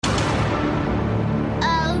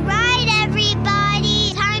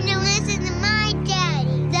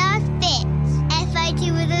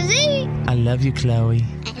love you, Chloe.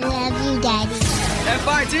 I love you, Daddy.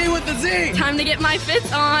 F-I-T with the Z. Time to get my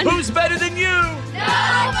Fitz on. Who's better than you?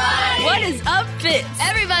 Nobody! What is up, Fitz?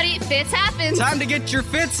 Everybody, Fitz happens. Time to get your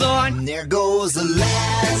Fitz on. There goes the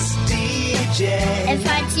last DJ.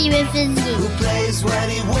 F-I-T with the Z. Who plays what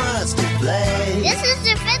he wants to play. This is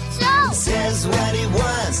the Fitz Show. Says what he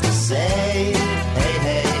wants to say. Hey,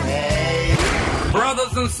 hey, hey.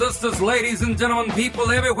 Brothers and sisters, ladies and gentlemen,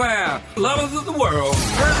 people everywhere, lovers of the world.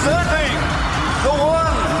 Presenting the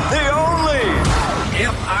one, the only.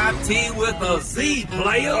 F-I-T with a Z,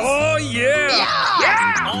 players. Oh,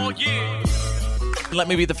 yeah. Oh, yeah. Let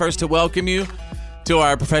me be the first to welcome you to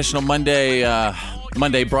our professional Monday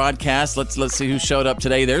broadcast. Let's see who showed up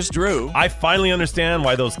today. There's Drew. I finally understand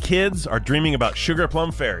why those kids are dreaming about sugar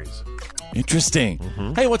plum fairies. Interesting.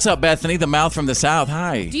 Mm-hmm. Hey, what's up, Bethany? The mouth from the South.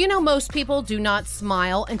 Hi. Do you know most people do not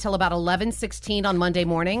smile until about 11:16 on Monday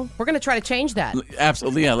morning? We're going to try to change that.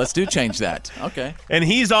 Absolutely, yeah. Let's change that. Okay. And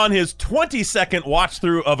he's on his 22nd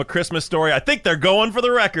watch-through of A Christmas Story. I think they're going for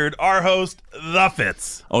the record. Our host, The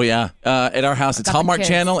Fitz. Oh, yeah. At our house, it's Hallmark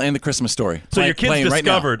Channel and The Christmas Story. So your kids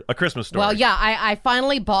discovered A Christmas Story. Well, yeah, I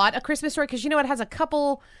finally bought A Christmas Story because, it has a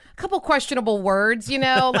couple questionable words,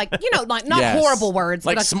 like not yes. horrible words.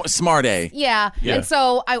 Like smart A. Yeah. And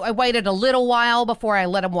so I waited a little while before I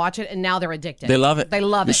let them watch it, and now they're addicted. They love it. They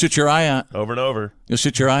love it. You shoot your eye out. Over and over. You'll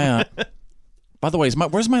shoot your eye out. By the way,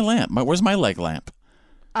 where's my lamp? Where's my leg lamp?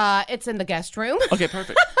 It's in the guest room. Okay,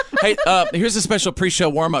 perfect. Hey, here's a special pre-show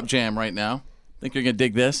warm-up jam right now. Think you're going to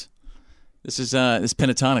dig this? This is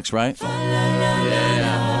Pentatonics, right?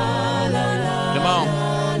 Yeah. Come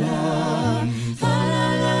on.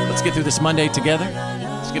 Let's get through this Monday together.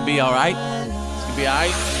 It's going to be all right. It's going to be all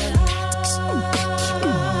right.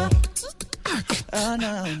 Oh,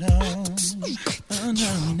 no.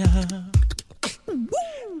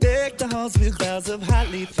 Deck the halls with boughs of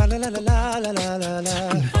holly. Fa la la la la la la la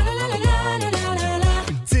la.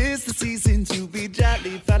 'Tis the season to be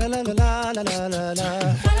jolly. Fa la la la la la la la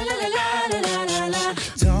la.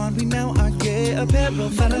 Dawn we now are gay apparel.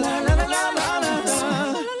 Fa la la la la la la la.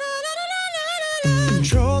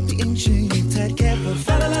 Control the ancient tide careful.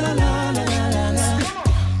 Fa la la la la la la la.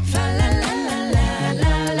 Fa la la la la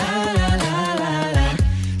la la la la la.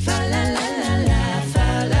 Fa la la la la fa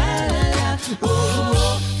la la la.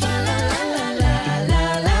 Ooh, fa la la la la la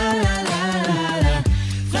la la la.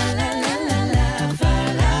 Fa la la la la fa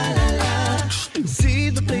la la la. See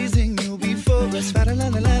the blazing new before us. Fa la la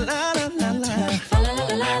la la la la la. Fa la la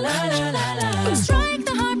la la la la. Strike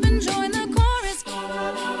the harp and join the chorus.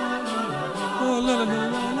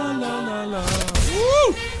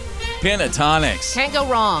 Woo! Pentatonics. Can't go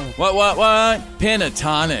wrong. What?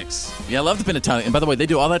 Pentatonics. Yeah, I love the pentatonics. And by the way, they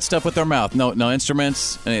do all that stuff with their mouth. No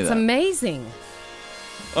instruments, any of that. It's amazing.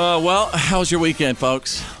 Well, how was your weekend,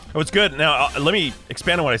 folks? Oh, it's good. Now, let me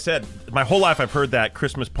expand on what I said. My whole life, I've heard that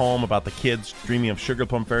Christmas poem about the kids dreaming of sugar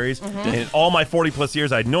plum fairies. Mm-hmm. And in all my 40-plus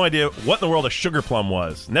years, I had no idea what in the world a sugar plum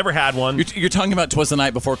was. Never had one. You're talking about 'Twas the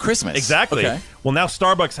Night Before Christmas. Exactly. Okay. Well, now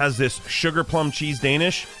Starbucks has this sugar plum cheese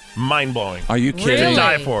Danish. Mind-blowing. Are you kidding? Really? To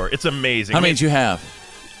die for. It's amazing. How many did you have?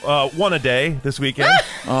 One a day this weekend.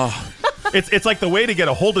 Oh. It's like the way to get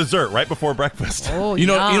a whole dessert right before breakfast. Oh, you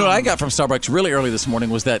know what I got from Starbucks really early this morning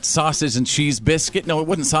was that sausage and cheese biscuit. No, it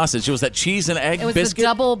wasn't sausage. It was that cheese and egg biscuit. It was the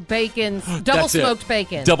double smoked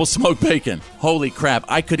bacon. Double smoked bacon. Holy crap.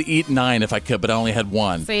 I could eat 9 if I could, but I only had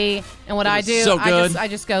 1. See, and what I do, so good. I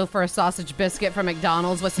just go for a sausage biscuit from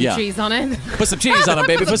McDonald's with some cheese on it. Put some cheese on it,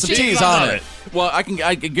 baby. Put some cheese on it. Well, I can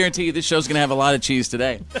guarantee you this show's going to have a lot of cheese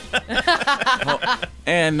today.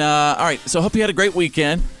 And, all right, so I hope you had a great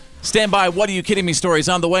weekend. Stand by. What Are You Kidding Me? Stories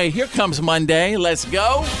on the way. Here comes Monday. Let's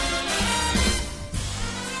go.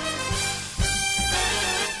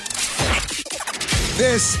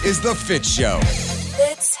 This is The Fitz Show.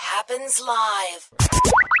 Fitz happens live.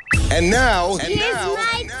 And now, Here's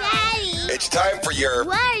my daddy. It's time for your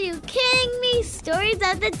Why Are You Kidding Me? Stories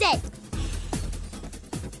of the day.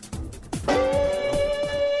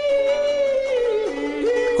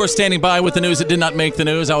 Of course, standing by with the news that did not make the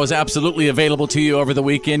news. I was absolutely available to you over the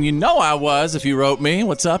weekend. You know I was if you wrote me.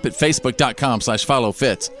 What's up at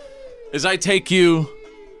facebook.com/followfitz. As I take you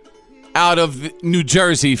out of New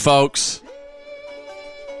Jersey, folks,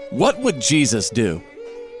 what would Jesus do?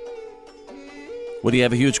 Would he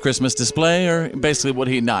have a huge Christmas display, or basically would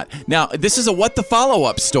he not? Now, this is a what the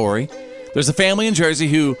follow-up story. There's a family in Jersey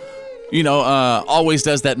who, always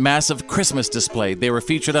does that massive Christmas display. They were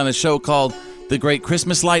featured on a show called The Great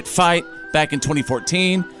Christmas Light Fight back in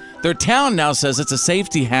 2014. Their town now says it's a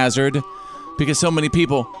safety hazard because so many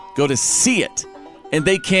people go to see it, and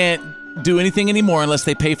they can't do anything anymore unless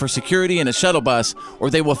they pay for security in a shuttle bus, or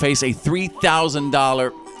they will face a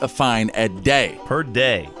 $3,000 fine a day. Per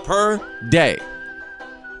day. Per day.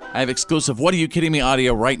 I have exclusive What Are You Kidding Me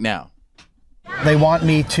audio right now. They want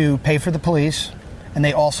me to pay for the police, and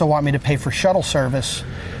they also want me to pay for shuttle service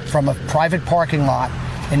from a private parking lot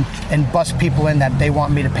and bus people in that they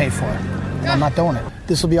want me to pay for. I'm not doing it.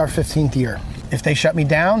 This will be our 15th year. If they shut me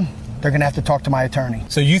down, they're going to have to talk to my attorney.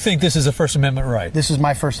 So you think this is a First Amendment right? This is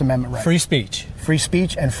my First Amendment right. Free speech. Free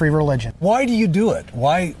speech and free religion. Why do you do it?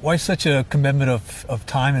 Why such a commitment of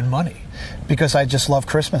time and money? Because I just love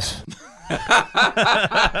Christmas. Hey,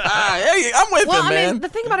 I'm with him, man. I mean, the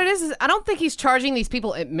thing about it is I don't think he's charging these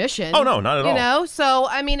people admission. Oh, no, not at all. You know, so,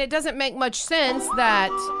 I mean, it doesn't make much sense that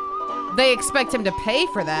they expect him to pay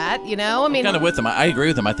for that, you know? I mean, I'm kind of with him. I agree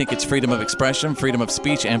with him. I think it's freedom of expression, freedom of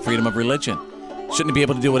speech, and freedom of religion. Shouldn't he be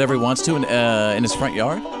able to do whatever he wants to in his front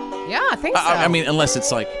yard? Yeah, I think so. I mean, unless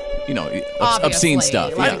it's like, you know, obscene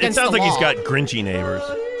stuff. Right Yeah. It sounds like he's got Grinchy neighbors.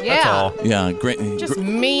 Yeah. That's all. Yeah, just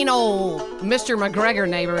mean old Mr. McGregor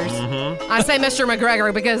neighbors. I say Mr.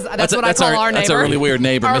 McGregor because that's what I call our neighbor. That's a really weird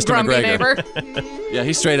neighbor, our Mr. grumpy McGregor. neighbor. Yeah,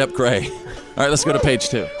 he's straight up gray. All right, let's go to page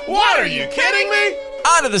 2. What, are you kidding me?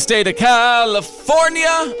 Out of the state of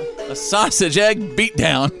California, a sausage egg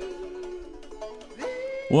beatdown.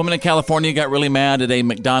 A woman in California got really mad at a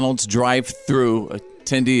McDonald's drive-thru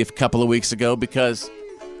attendee a couple of weeks ago because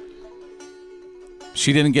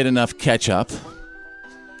she didn't get enough ketchup.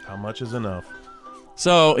 How much is enough?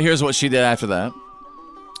 So here's what she did after that.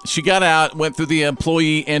 She got out, went through the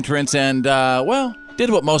employee entrance, and, did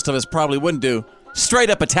what most of us probably wouldn't do. Straight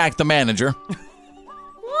up attacked the manager.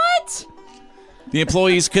 What? The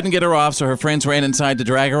employees couldn't get her off, so her friends ran inside to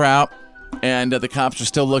drag her out. And the cops are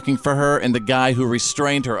still looking for her and the guy who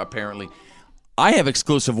restrained her, apparently. I have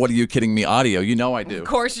exclusive What Are You Kidding Me audio. You know I do. Of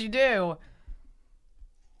course you do.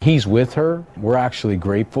 He's with her. We're actually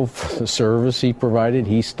grateful for the service he provided.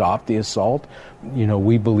 He stopped the assault. You know,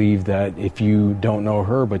 we believe that if you don't know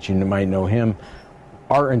her, but you might know him,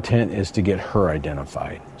 our intent is to get her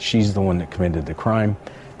identified. She's the one that committed the crime.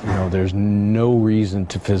 You know, there's no reason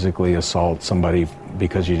to physically assault somebody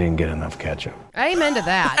because you didn't get enough ketchup. Amen to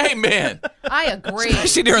that. Amen. I agree.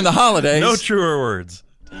 Especially during the holidays. No truer words.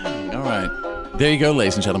 All right. There you go,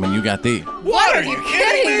 ladies and gentlemen. You got the What are you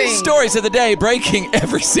kidding me? Stories of the day breaking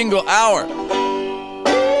every single hour.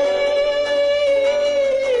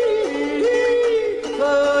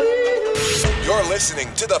 You're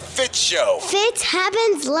listening to The Fitz Show. Fitz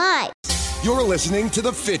happens live. You're listening to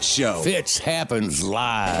The Fitz Show. Fitz happens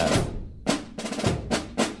live.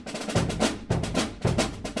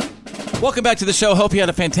 Welcome back to the show. Hope you had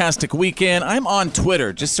a fantastic weekend. I'm on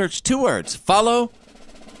Twitter. Just search 2 words. Follow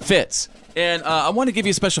Fitz. And I want to give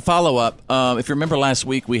you a special follow-up. If you remember last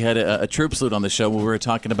week, we had a troop salute on the show where we were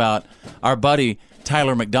talking about our buddy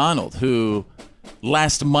Tyler McDonald, who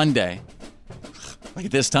last Monday, like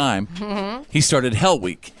at this time, he started Hell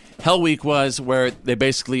Week. Hell Week was where they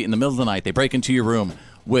basically, in the middle of the night, they break into your room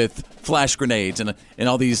with flash grenades and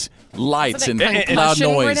all these lights and loud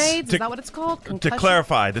noise. Grenades? Is that what it's called? To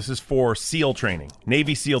clarify, this is for SEAL training.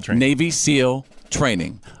 Navy SEAL training. Navy SEAL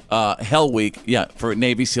training. Hell Week, for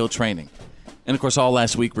Navy SEAL training. And, of course, all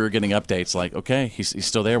last week we were getting updates like, okay, he's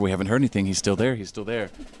still there. We haven't heard anything. He's still there. He's still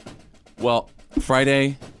there. Well,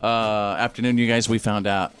 Friday afternoon, you guys, we found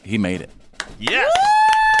out he made it. Yes!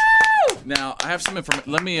 Woo! Now, I have some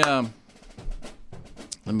information. Let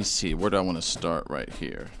me see. Where do I want to start right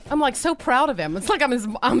here? I'm like so proud of him. It's like I'm his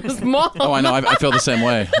mom. Oh, I know. I feel the same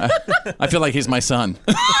way. I feel like he's my son.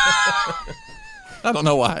 I don't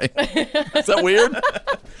know why. Is that weird?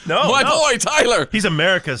 No, My boy, Tyler. He's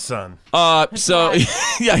America's son. So,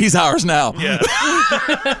 yeah, he's ours now. Yeah.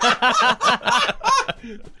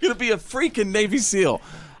 Gonna be a freaking Navy SEAL.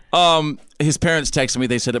 His parents texted me.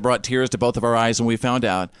 They said it brought tears to both of our eyes when we found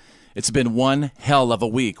out. It's been one hell of a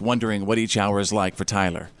week wondering what each hour is like for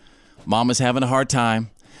Tyler. Mom is having a hard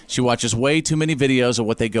time. She watches way too many videos of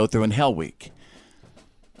what they go through in Hell Week.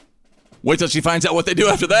 Wait till she finds out what they do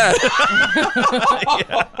after that.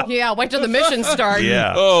 Yeah, wait till the mission starts.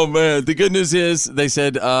 Yeah. Oh, man. The good news is they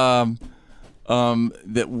said that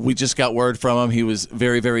we just got word from him. He was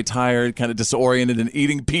very, very tired, kind of disoriented, and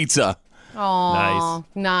eating pizza. Oh,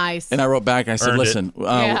 nice. And I wrote back. I said, listen,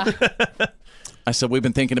 I said, we've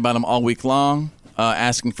been thinking about him all week long,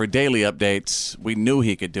 asking for daily updates. We knew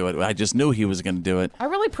he could do it. I just knew he was going to do it. I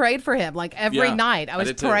really prayed for him, like every night. I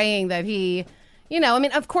was praying that he... You know, I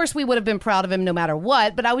mean, of course we would have been proud of him no matter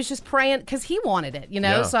what, but I was just praying because he wanted it, you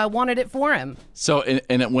know, so I wanted it for him. So,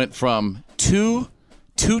 and it went from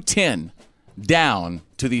 210 down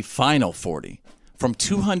to the final 40. from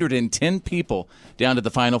 210 people down to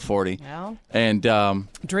the final 40. Well, and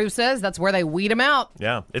Drew says that's where they weed them out.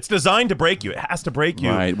 Yeah, it's designed to break you. It has to break you.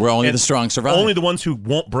 Right, where only And the strong survive. Only the ones who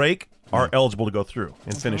won't break are eligible to go through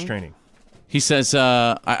and finish training. He says,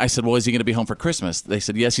 I said, well, is he going to be home for Christmas? They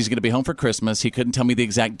said, yes, he's going to be home for Christmas. He couldn't tell me the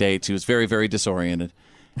exact dates. He was very, very disoriented.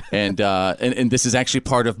 And this is actually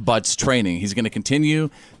part of Bud's training. He's going to continue.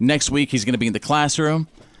 Next week, he's going to be in the classroom.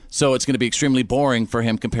 So it's going to be extremely boring for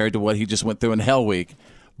him compared to what he just went through in Hell Week.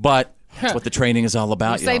 But that's what the training is all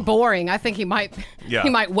about. You say boring. I think he might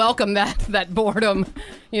welcome that boredom,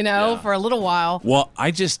 for a little while. Well,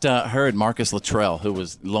 I just heard Marcus Luttrell, who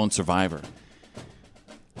was lone survivor.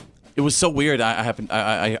 It was so weird.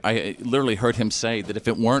 I literally heard him say that if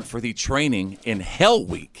it weren't for the training in Hell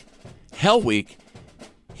Week,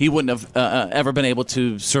 he wouldn't have ever been able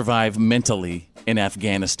to survive mentally in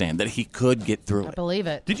Afghanistan, that he could get through I it. believe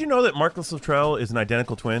it. Did you know that Marcus Luttrell is an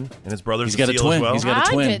identical twin and his brother's He's got a twin. as well? He's got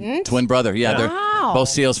a twin. I didn't. Twin brother. Yeah, they're both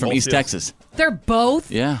SEALs from Both East SEALs. Texas. They're both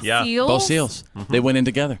Yeah. SEALs? Both SEALs. They went in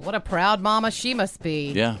together. What a proud mama she must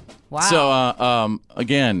be. Yeah. Wow. So,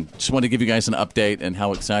 again, just wanted to give you guys an update and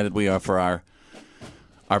how excited we are for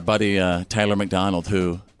our buddy Tyler McDonald,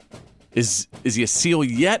 who is he a SEAL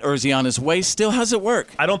yet, or is he on his way still? How's it work?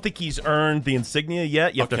 I don't think he's earned the insignia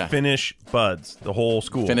yet. You have to finish BUDS, the whole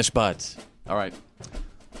school. Finish BUDS. All right.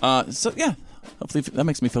 So, yeah, hopefully that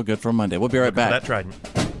makes me feel good for Monday. We'll be right back. That Trident.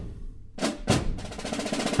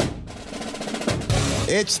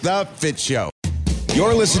 It's The Fitz Show.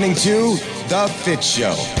 You're listening to The Fitz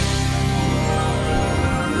Show.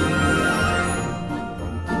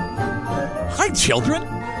 Hi, children.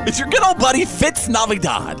 It's your good old buddy Fitz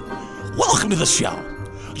Navidad. Welcome to the show.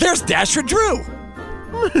 There's Dasher Drew.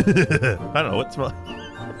 I don't know what's What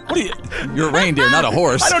are you? You're a reindeer, not a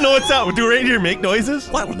horse. I don't know what's up. Do reindeer make noises?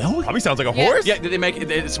 Well, I don't know. Probably sounds like a horse. Yeah, they make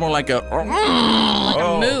it. It's more like a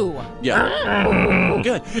moo. Yeah.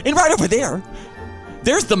 Good. And right over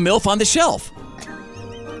there's the MILF on the shelf.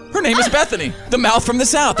 Her name is Bethany, the mouth from the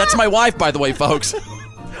South. That's my wife, by the way, folks.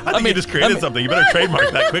 I think you just created something. You better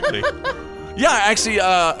trademark that quickly. Yeah, actually,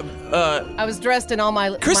 I was dressed in all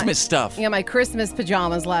my Christmas stuff. Yeah, my Christmas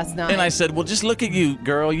pajamas last night. And I said, well, just look at you,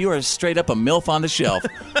 girl. You are straight up a MILF on the shelf.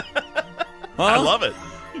 I love it.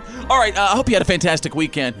 All right, I hope you had a fantastic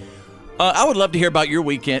weekend. I would love to hear about your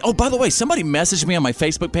weekend. Oh, by the way, somebody messaged me on my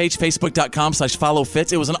Facebook page,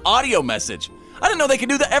 facebook.com/followfitz. It was an audio message. I didn't know they could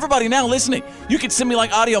do that. Everybody now listening, you can send me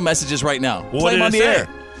like audio messages right now. Play them on the air.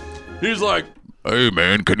 He's like, hey,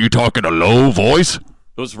 man, can you talk in a low voice?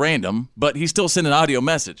 It was random, but he still sent an audio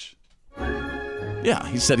message. Yeah,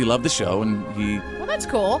 he said he loved the show, and he... Well, that's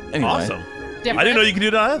cool. Anyway. Awesome. Different. I didn't know you could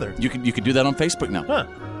do that either. You could do that on Facebook now.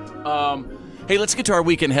 Huh. Hey, let's get to our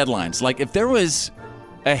weekend headlines. Like, if there was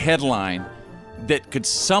a headline that could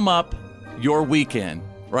sum up your weekend,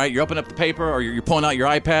 right? You're opening up the paper or you're pulling out your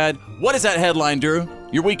iPad. What is that headline, Drew?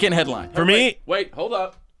 Your weekend headline. For me? Wait, hold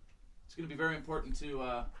up. It's going to be very important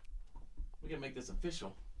to... we got to make this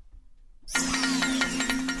official.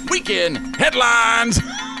 Weekend headlines.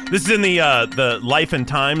 This is in the Life and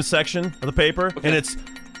Times section of the paper, and it's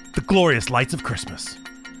the glorious lights of Christmas.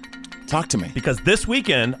 Talk to me. Because this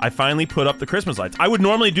weekend, I finally put up the Christmas lights. I would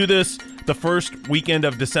normally do this the first weekend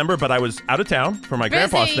of December, but I was out of town for my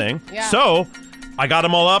grandpa's thing. Yeah. So I got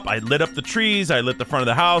them all up. I lit up the trees. I lit the front of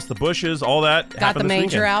the house, the bushes, all that. Got the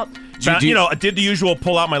manger out. I did the usual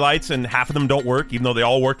pull out my lights, and half of them don't work, even though they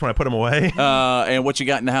all worked when I put them away. And what you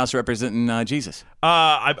got in the house representing Jesus?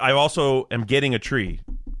 I also am getting a tree,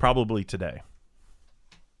 probably today.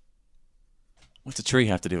 What's a tree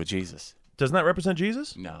have to do with Jesus? Doesn't that represent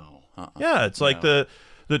Jesus? No. Yeah, it's like the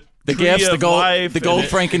gifts, the gold,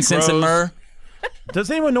 frankincense, and myrrh. Does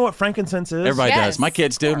anyone know what frankincense is? Everybody does. My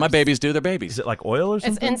kids do. My babies do. They're babies. Is it like oil or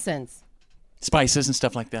something? It's incense. Spices and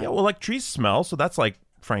stuff like that. Yeah, well, like trees smell, so that's like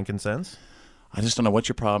frankincense. I just don't know what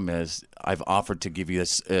your problem is. I've offered to give you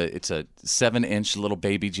this. It's a 7-inch little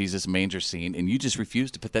baby Jesus manger scene, and you just refuse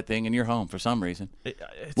to put that thing in your home for some reason.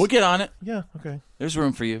 We'll get on it. Yeah, okay. There's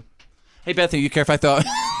room for you. Hey, Bethany, you care if I throw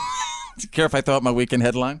out my weekend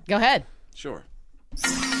headline? Go ahead. Sure.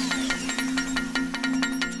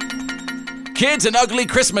 Kids in ugly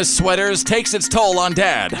Christmas sweaters takes its toll on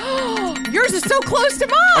dad. Yours is so close to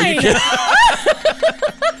mine. Are you kidding?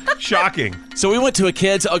 Shocking. So we went to a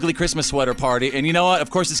kid's ugly Christmas sweater party, and you know what?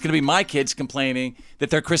 Of course, it's going to be my kids complaining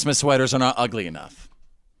that their Christmas sweaters are not ugly enough.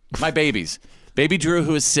 My babies. Baby Drew,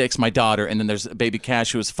 who is 6, my daughter, and then there's baby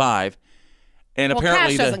Cash, who is 5. And Well,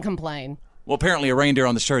 apparently Cash doesn't complain. Well, apparently a reindeer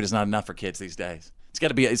on the shirt is not enough for kids these days. It's got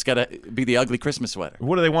to be the ugly Christmas sweater.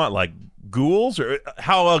 What do they want? Like ghouls or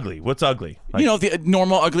how ugly? What's ugly? Like, the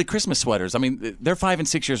normal ugly Christmas sweaters. I mean, they're 5 and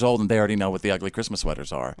 6 years old and they already know what the ugly Christmas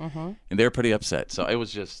sweaters are, and they're pretty upset. So it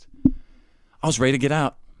was just, I was ready to get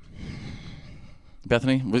out.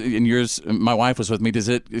 Bethany, in yours, my wife was with me. Does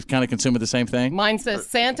it kind of consume with the same thing? Mine says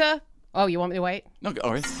Santa. Oh, you want me to wait? No,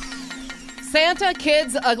 all right. Santa,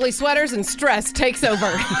 kids, ugly sweaters, and stress takes over.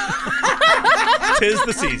 'Tis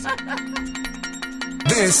the season.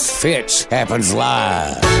 This Fitz happens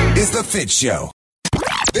live. Is the Fitz Show.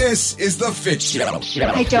 This is the Fitz Show.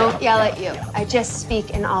 I don't yell at you. I just speak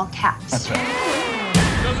in all caps.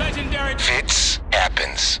 The legendary Fitz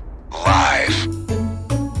happens live.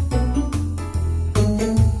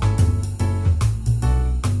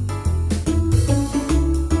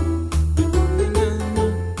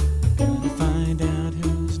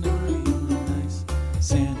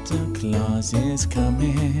 Is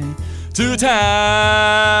coming to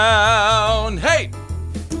town. Hey,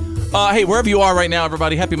 wherever you are right now,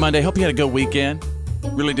 everybody, happy Monday. Hope you had a good weekend.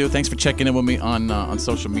 Really do. Thanks for checking in with me on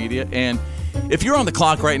social media. And if you're on the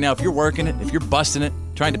clock right now, if you're working it, if you're busting it,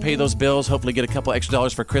 trying to pay those bills, hopefully get a couple extra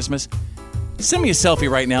dollars for Christmas, send me a selfie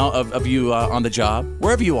right now of you on the job,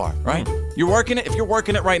 wherever you are. Right? You're working it. If you're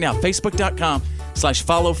working it right now,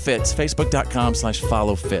 Facebook.com/followfitz.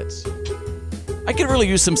 Facebook.com/followfitz. I could really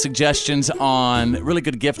use some suggestions on really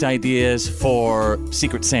good gift ideas for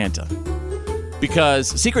Secret Santa. Because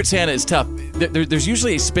Secret Santa is tough. There's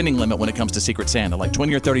usually a spending limit when it comes to Secret Santa, like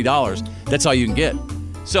 $20 or $30. That's all you can get.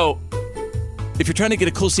 So if you're trying to get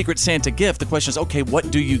a cool Secret Santa gift, the question is, okay, what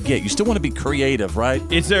do you get? You still want to be creative, right?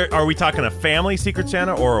 Are we talking a family Secret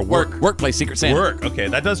Santa or a workplace Secret Santa? Work. Okay,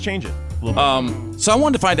 that does change it a little bit. So I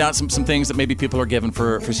wanted to find out some things that maybe people are giving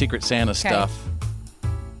for Secret Santa stuff.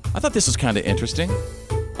 I thought this was kind of interesting.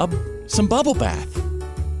 Some bubble bath.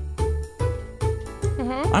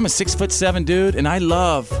 I'm a 6'7" dude, and I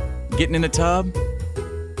love getting in a tub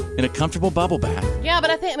in a comfortable bubble bath. Yeah, but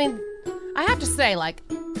I have to say, like,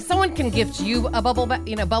 someone can gift you a bubble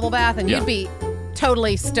bath, and you'd be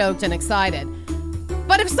totally stoked and excited.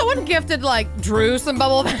 But if someone gifted, like, Drew some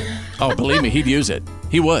bubble bath, oh, believe me, he'd use it.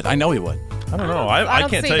 He would. I know he would. I don't know. I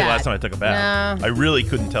can't tell you last time I took a bath. No. I really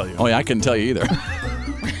couldn't tell you. Oh yeah, I couldn't tell you either.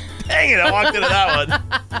 Dang it, I walked into that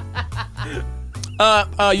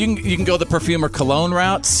one. You can go the perfume or cologne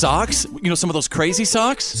route. Socks. Some of those crazy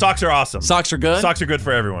socks. Socks are awesome. Socks are good? Socks are good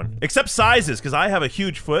for everyone. Except sizes, because I have a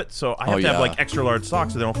huge foot, so I have to have like extra large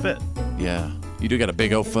socks so they don't fit. Yeah. You do got a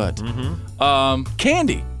big old foot.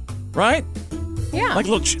 Candy, right? Yeah. Like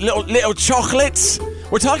little chocolates.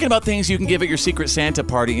 We're talking about things you can give at your Secret Santa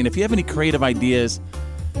party, and if you have any creative ideas,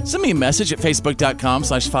 send me a message at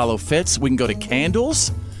facebook.com/followfitz. We can go to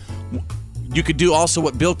candles. You could do also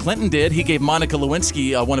what Bill Clinton did. He gave Monica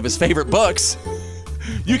Lewinsky one of his favorite books.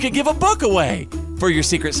 You could give a book away for your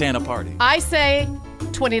Secret Santa party. I say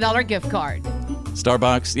 $20 gift card.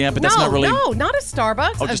 Starbucks? Yeah, but that's not really... No, not a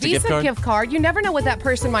Starbucks. Oh, a just Visa gift card. You never know what that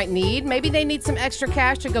person might need. Maybe they need some extra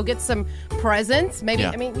cash to go get some presents. Maybe,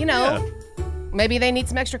 maybe they need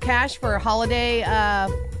some extra cash for a holiday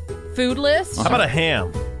food list. How about a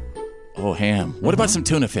ham? Oh, ham. What about some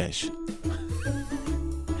tuna fish?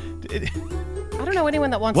 I don't know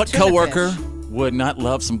anyone that wants what tuna coworker fish. would not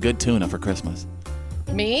love some good tuna for Christmas?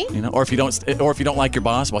 Me? Or if you don't like your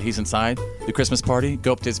boss while he's inside the Christmas party,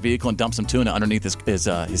 go up to his vehicle and dump some tuna underneath his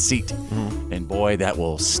seat. And boy, that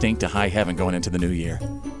will stink to high heaven going into the new year.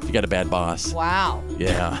 If you got a bad boss. Wow.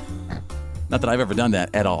 Yeah. Not that I've ever done that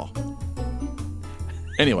at all.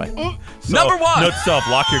 Anyway, so, number one. Note to self,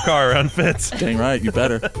 lock your car around Fitz. Dang right, you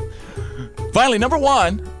better. Finally, number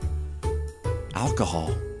one,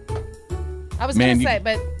 alcohol. I was going to say,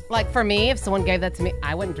 but like for me, if someone gave that to me,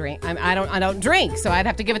 I wouldn't drink. I don't drink, so I'd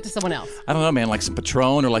have to give it to someone else. I don't know, man. Like some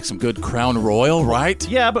Patron or like some good Crown Royal, right?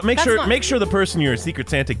 Yeah, but make sure the person you're Secret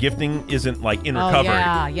Santa gifting isn't like in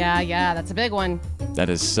recovery. Yeah, that's a big one. That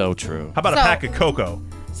is so true. How about a pack of cocoa?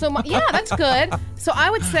 So that's good. So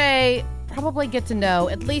I would say probably get to know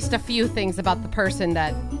at least a few things about the person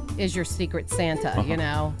that is your Secret Santa. You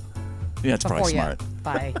know. Yeah, it's probably smart.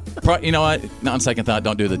 Bye. You know what? On second thought,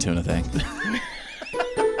 don't do the tuna thing.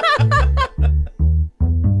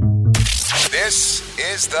 This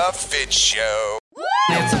is the Fitz Show.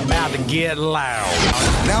 It's about to get loud.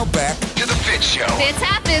 Now back to the Fitz Show. Fitz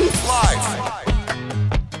happens live.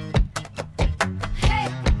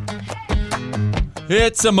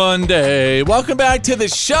 It's a Monday. Welcome back to the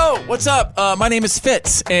show. What's up? My name is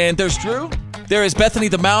Fitz, and there's Drew. There is Bethany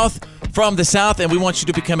the Mouth. from the South, and we want you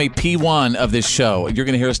to become a P1 of this show. You're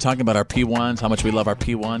going to hear us talking about our P1s, how much we love our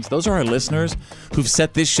P1s. Those are our listeners who've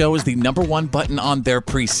set this show as the #1 button on their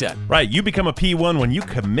preset. Right, you become a P1 when you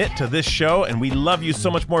commit to this show, and we love you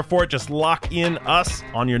so much more for it. Just lock in us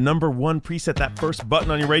on your #1 preset, that first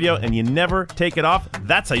button on your radio, and you never take it off.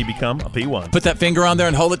 That's how you become a P1. Put that finger on there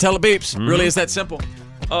and hold it till it beeps. Really is that simple.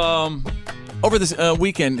 Over this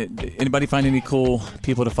weekend, anybody find any cool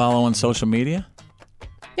people to follow on social media?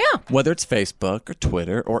 Yeah. Whether it's Facebook or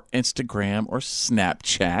Twitter or Instagram or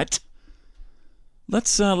Snapchat.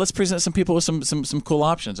 Let's present some people with some cool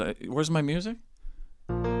options. Where's my music?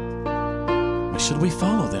 Why should we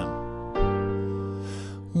follow them?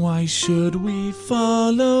 Why should we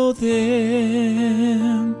follow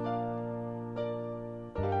them?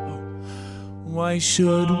 Why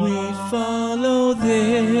should we follow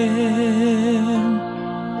them?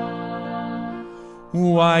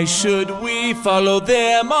 Why should we follow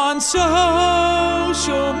them on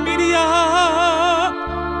social media?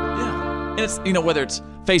 Yeah. And it's, whether it's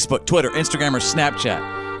Facebook, Twitter, Instagram, or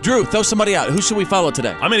Snapchat. Drew, throw somebody out. Who should we follow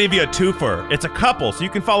today? I'm going to give you a twofer. It's a couple, so you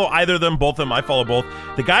can follow either of them, both of them. I follow both.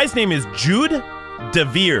 The guy's name is Jude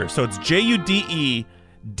DeVere, so it's Jude DeVir.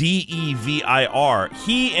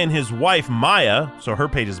 He and his wife, Maya, so her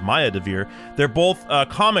page is Maya DeVere, they're both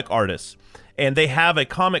comic artists. And they have a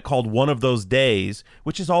comic called One of Those Days,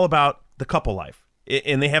 which is all about the couple life.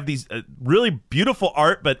 And they have these really beautiful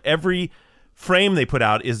art, but every frame they put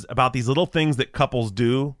out is about these little things that couples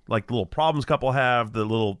do, like the little problems couple have,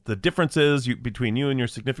 the differences between you and your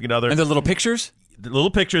significant other. And the little pictures? The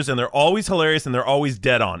little pictures, and they're always hilarious, and they're always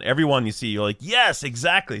dead on. Every one you see, you're like, yes,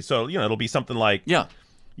 exactly. So, it'll be something like... Yeah.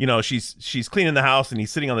 She's cleaning the house and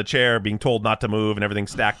he's sitting on the chair being told not to move and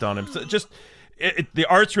everything's stacked on him. So just the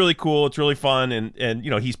art's really cool. It's really fun. And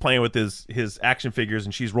he's playing with his action figures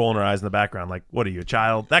and she's rolling her eyes in the background like, what are you, a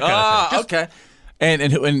child? That kind of thing. Okay.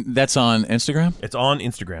 And that's on Instagram? It's on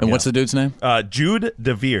Instagram. And what's the dude's name? Jude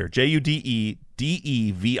DeVere.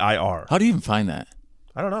 JudeDeVir. How do you even find that?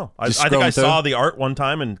 I don't know. I think I saw the art one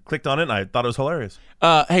time and clicked on it and I thought it was hilarious.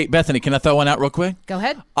 Hey, Bethany, can I throw one out real quick? Go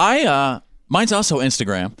ahead. Mine's also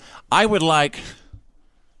Instagram. I would like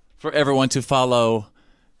for everyone to follow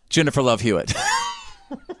Jennifer Love Hewitt.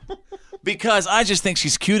 Because I just think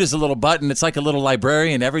she's cute as a little button. It's like a little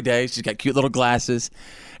librarian every day. She's got cute little glasses.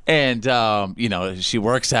 And, she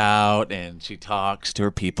works out and she talks to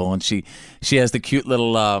her people. And she has the cute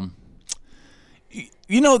little,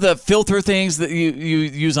 the filter things that you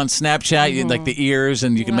use on Snapchat, like the ears,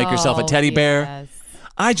 and you can make yourself a teddy bear. Yes.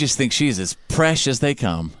 I just think she's as fresh as they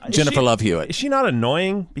come. Jennifer Love Hewitt. Is she not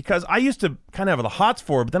annoying? Because I used to kind of have the hots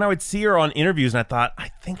for her, but then I would see her on interviews and I thought, I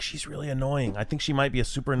think she's really annoying. I think she might be a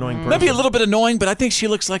super annoying person. Maybe a little bit annoying, but I think she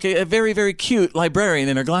looks like a very, very cute librarian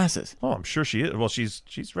in her glasses. Oh, I'm sure she is. Well, she's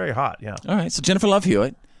very hot, yeah. All right, so Jennifer Love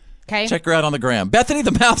Hewitt. Okay. Check her out on the gram. Bethany,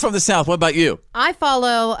 the mouth from the South. What about you? I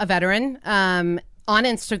follow a veteran on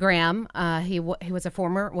Instagram. He was a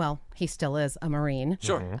former, he still is a Marine.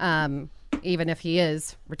 Sure. Even if he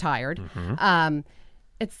is retired.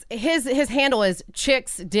 It's his handle is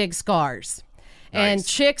Chicks Dig Scars. Nice. And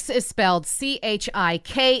Chicks is spelled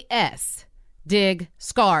CHIKS. Dig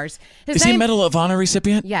Scars. Is he a Medal of Honor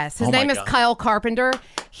recipient? Yes. His name is Kyle Carpenter.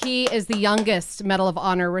 He is the youngest Medal of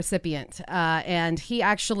Honor recipient. And he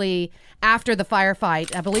actually, after the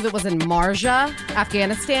firefight, I believe it was in Marja,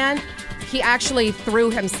 Afghanistan, he actually threw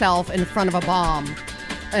himself in front of a bomb,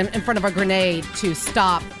 in front of a grenade to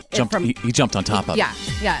stop he jumped on top of it.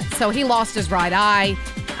 Yeah. So he lost his right eye,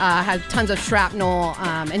 had tons of shrapnel,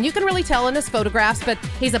 and you can really tell in his photographs, but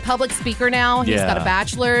he's a public speaker now. He's got a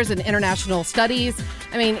bachelor's in international studies.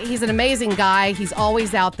 I mean, he's an amazing guy. He's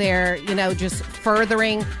always out there, just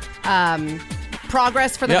furthering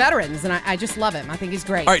progress for the veterans, and I just love him. I think he's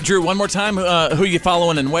great. All right, Drew, one more time. Who you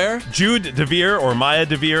following and where? Jude DeVere or Maya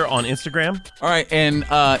DeVere on Instagram. All right, and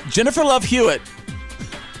Jennifer Love Hewitt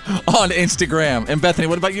on Instagram. And Bethany,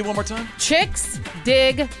 what about you one more time? Chicks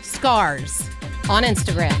Dig Scars on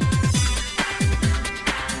Instagram.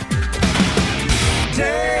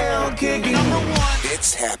 Tail kicking.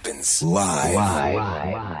 Fitz happens live.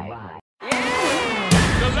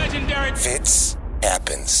 The legendary Fitz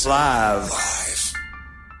happens live.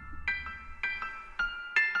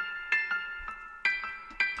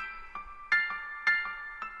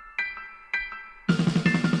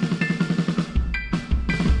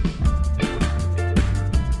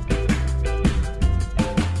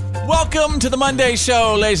 Welcome to the Monday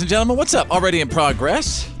Show, ladies and gentlemen. What's up? Already in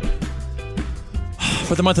progress.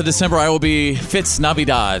 For the month of December, I will be Fitz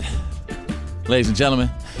Navidad. Ladies and gentlemen.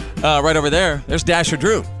 Right over there, there's Dasher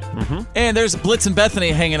Drew. And there's Blitz and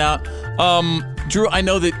Bethany hanging out. Drew, I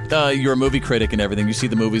know that you're a movie critic and everything. You see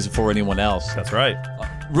the movies before anyone else. That's right.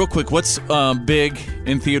 Real quick, what's big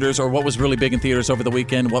in theaters, or what was really big in theaters over the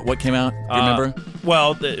weekend? What came out? Do you remember?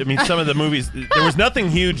 Well, I mean, some of the movies, there was nothing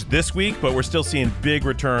huge this week, but we're still seeing big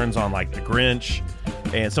returns on, like, The Grinch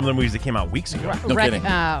and some of the movies that came out weeks ago. No kidding.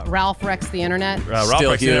 Ralph Wrecks the Internet. Ralph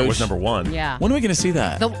Wrecks the Internet was number one. Yeah. When are we going to see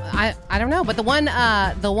that? I don't know, but the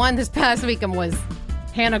one this past weekend was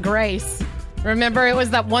Hannah Grace. Remember, it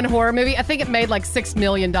was that one horror movie. I think it made like $6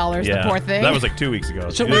 million. The poor thing. That was like 2 weeks ago.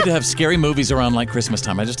 It's so weird to have scary movies around like Christmas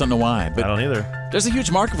time. I just don't know why. But I don't either. There's a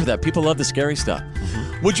huge market for that. People love the scary stuff.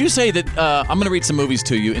 Mm-hmm. Would you say that I'm going to read some movies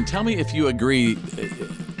to you and tell me if you agree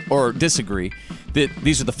or disagree that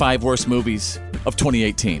these are the 5 worst movies of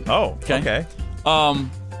 2018? Oh, okay.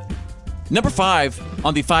 Number 5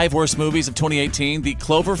 on the 5 worst movies of 2018, The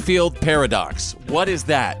Cloverfield Paradox. What is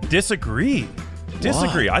that? Disagree.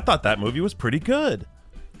 I thought that movie was pretty good.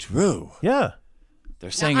 Drew. Yeah.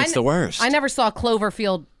 They're saying it's the worst. I never saw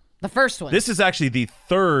Cloverfield, the first one. This is actually the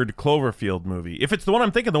 3rd Cloverfield movie. If it's the one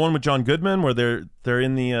I'm thinking, the one with John Goodman where they're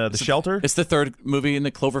in the shelter. It's the 3rd movie in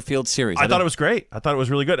the Cloverfield series. I thought it was great. I thought it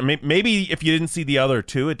was really good. And maybe if you didn't see the other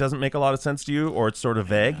 2, it doesn't make a lot of sense to you, or it's sort of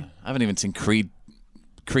vague. I haven't even seen Creed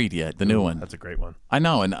yet, the new one. That's a great one. I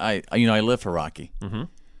know, and I live for Rocky. Mm-hmm.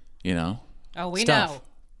 You know. Oh, we know.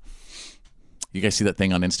 You guys see that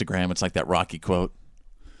thing on Instagram? It's like that Rocky quote.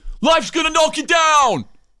 Life's gonna knock you down.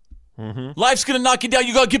 Mm-hmm. Life's gonna knock you down.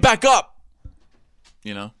 You gotta get back up.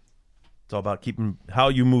 You know. It's all about keeping how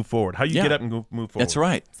you move forward, how you get up and move forward. That's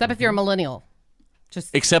right. Except if you're a millennial.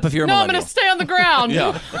 Except if you're a millennial. millennial. I'm gonna stay on the ground.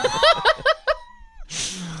 Yeah.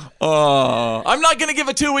 I'm not gonna give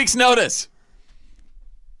a 2 weeks notice.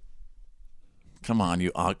 Come on,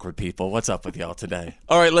 you awkward people. What's up with y'all today?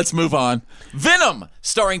 All right, let's move on. Venom,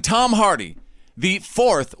 starring Tom Hardy. The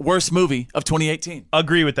 4th worst movie of 2018.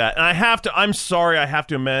 Agree with that. And I'm sorry, I have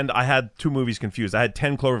to amend. I had 2 movies confused. I had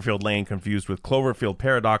 10 Cloverfield Lane confused with Cloverfield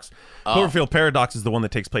Paradox. Cloverfield Paradox is the one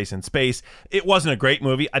that takes place in space. It wasn't a great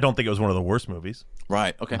movie. I don't think it was one of the worst movies.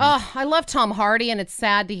 Right, okay. I love Tom Hardy, and it's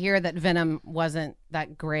sad to hear that Venom wasn't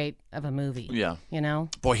that great of a movie. Yeah. You know?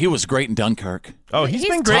 Boy, he was great in Dunkirk. Oh, he's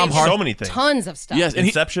been great in so many things. Tons of stuff. Yes,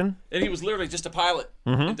 Inception. And he was literally just a pilot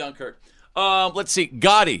in Dunkirk. Let's see.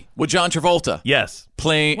 Gotti with John Travolta. Yes.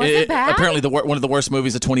 Playing apparently one of the worst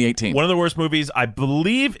movies of 2018. One of the worst movies. I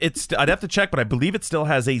believe I'd have to check, but I believe it still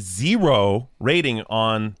has a 0 rating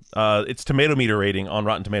on its tomato meter rating on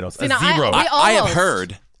Rotten Tomatoes. A 0. I have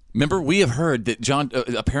heard. Remember, we have heard that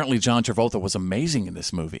apparently John Travolta was amazing in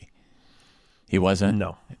this movie. He wasn't?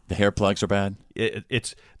 No. The hair plugs are bad?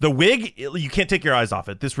 It's the wig, you can't take your eyes off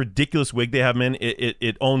it. This ridiculous wig they have him in,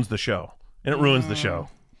 it owns the show. And it ruins the show.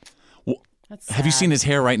 Have you seen his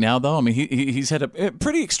hair right now, though? I mean, he's had a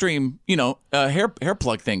pretty extreme, hair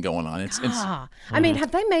plug thing going on. I mean,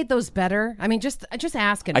 have they made those better? I mean, just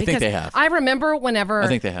asking. I think they have. I remember whenever I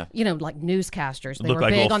think they have. Like newscasters, they Look were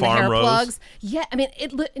like big little on the farm hair rows. plugs. Yeah, I mean,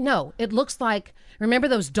 it looks like. Remember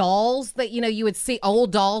those dolls that you would see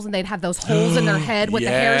old dolls and they'd have those holes in their head with the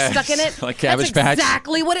hair stuck in it. Like Cabbage That's Patch.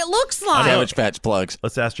 exactly what it looks like. Cabbage Patch plugs.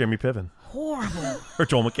 Let's ask Jeremy Piven. Horrible. Or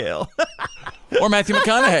Joel McHale. Or Matthew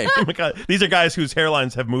McConaughey. These are guys whose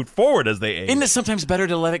hairlines have moved forward as they age. Isn't it sometimes better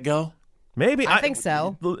to let it go? Maybe. I think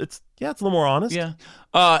so. It's a little more honest. Yeah.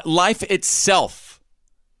 Life Itself,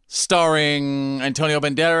 starring Antonio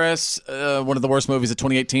Banderas, one of the worst movies of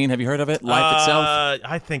 2018. Have you heard of it? Life Itself?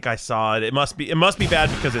 I think I saw it. It must be bad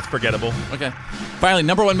because it's forgettable. Okay. Finally,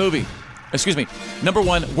 number one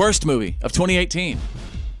worst movie of 2018.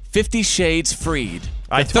 50 Shades Freed.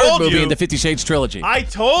 The third movie in the 50 Shades trilogy. I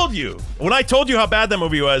told you. When I told you how bad that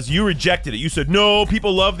movie was, you rejected it. You said, no,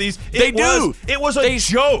 people love these. They do. It was a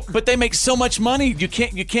joke. But they make so much money. You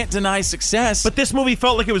can't deny success. But this movie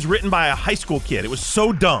felt like it was written by a high school kid. It was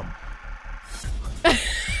so dumb.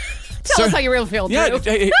 Tell us how you really feel, Drew. Yeah,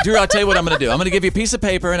 hey, Drew, I'll tell you what I'm going to do. I'm going to give you a piece of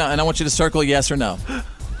paper, and I want you to circle yes or no.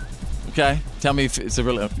 Okay? Tell me if it's a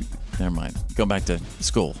really... Never mind. Go back to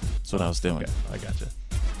school. That's what I was doing. Okay, I gotcha.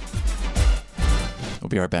 We'll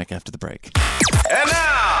be right back after the break. And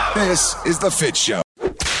now, this is The Fitz Show.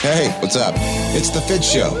 Hey, what's up? It's The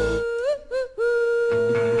Fitz Show.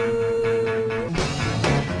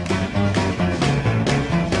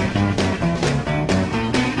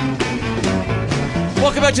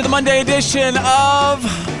 Welcome back to the Monday edition of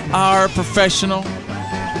our professional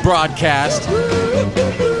broadcast.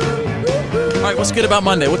 All right, what's good about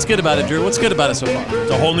Monday? What's good about it, Drew? What's good about it so far?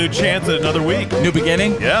 It's a whole new chance at another week. New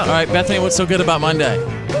beginning? Yeah. All right, Bethany, what's so good about Monday?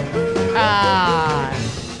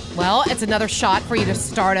 Well, it's another shot for you to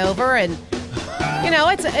start over, and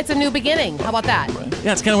it's a new beginning. How about that?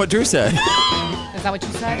 Yeah, it's kind of what Drew said. Is that what you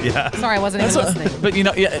said? Yeah. Sorry, I wasn't even listening. But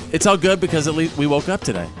it's all good because at least we woke up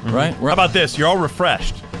today, right? How about this? You're all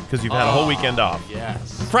refreshed because you've had a whole weekend off.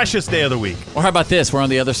 Yes. Freshest day of the week. Or how about this? We're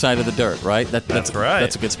on the other side of the dirt, right? That's right.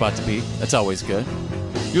 That's a good spot to be. That's always good.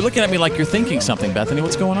 You're looking at me like you're thinking something, Bethany.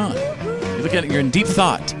 What's going on? You're looking at it, you're in deep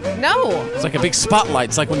thought. No. It's like a big spotlight.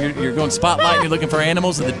 It's like when you're going spotlight and you're looking for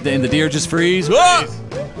animals and the deer just freeze.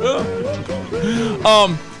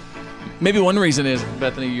 Maybe one reason is,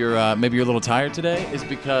 Bethany, you're maybe you're a little tired today is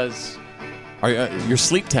because you're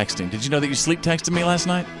sleep texting. Did you know that you sleep texted me last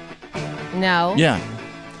night? No. Yeah.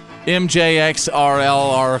 MJXRLRS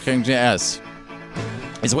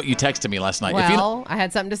is what you texted me last night. Well, I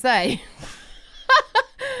had something to say.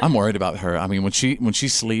 I'm worried about her. I mean, when she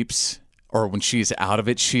sleeps or when she's out of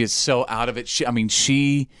it, she is so out of it.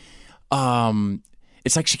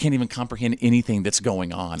 It's like she can't even comprehend anything that's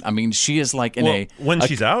going on. I mean, she is like when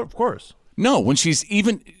she's out, of course. No, when she's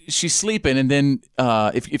sleeping, and then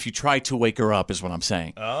if you try to wake her up, is what I'm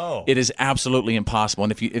saying. Oh, it is absolutely impossible.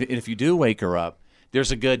 And if you do wake her up,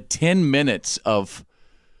 there's a good 10 minutes of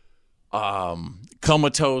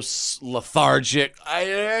comatose, lethargic,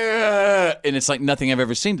 and it's like nothing I've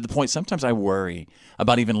ever seen, to the point sometimes I worry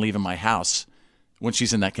about even leaving my house when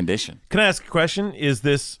she's in that condition. Can I ask a question? Is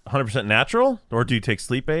this 100% natural, or do you take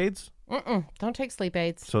sleep aids? Don't take sleep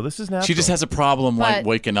aids. So this is natural. She just has a problem like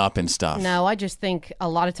waking up and stuff. No, I just think a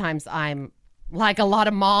lot of times I'm like a lot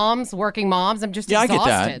of moms, working moms, I'm just exhausted.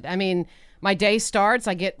 I get that. I mean, my day starts,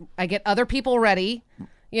 I get other people ready.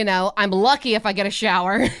 You know, I'm lucky if I get a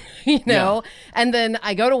shower, and then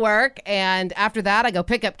I go to work, and after that I go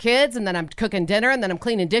pick up kids, and then I'm cooking dinner, and then I'm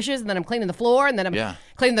cleaning dishes, and then I'm cleaning the floor, and then I'm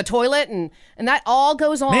cleaning the toilet, and that all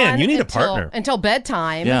goes on. Man, you need a partner until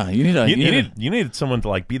bedtime. Yeah, you need someone to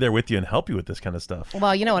like be there with you and help you with this kind of stuff.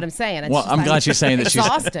 Well, you know what I'm saying. Well, I'm glad she's saying that she's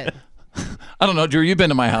exhausted. I don't know, Drew, you've been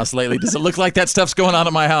to my house lately. Does it look like that stuff's going on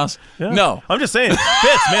at my house? Yeah. No. I'm just saying,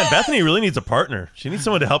 Fitz, man, Bethany really needs a partner. She needs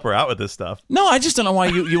someone to help her out with this stuff. No, I just don't know why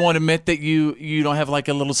you won't admit that you don't have like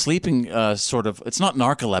a little sleeping sort of, it's not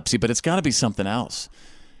narcolepsy, but it's got to be something else.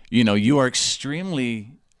 You know, you are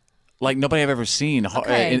extremely, like nobody I've ever seen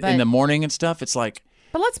in the morning and stuff. It's like.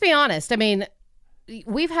 But let's be honest. I mean,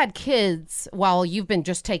 we've had kids while you've been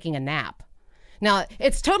just taking a nap. Now,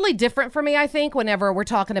 it's totally different for me, I think, whenever we're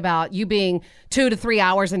talking about you being 2 to 3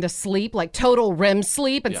 hours into sleep, like total REM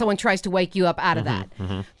sleep, and someone tries to wake you up out of that.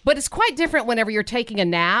 Mm-hmm. But it's quite different whenever you're taking a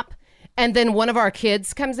nap, and then one of our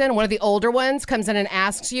kids comes in, one of the older ones comes in and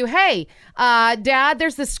asks you, hey, Dad,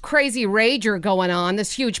 there's this crazy rager going on,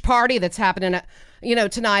 this huge party that's happening,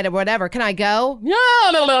 tonight or whatever. Can I go? No,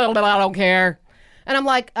 I don't care. And I'm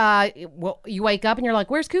like, well, you wake up and you're like,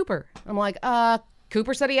 where's Cooper? I'm like,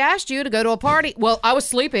 Cooper said he asked you to go to a party. Well, I was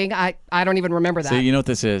sleeping. I don't even remember that. So you know what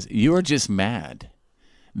this is? You are just mad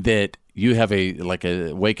that you have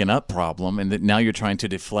a waking up problem, and that now you're trying to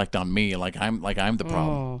deflect on me like I'm the problem.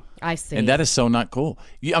 Oh, I see. And that is so not cool.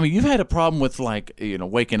 You've had a problem with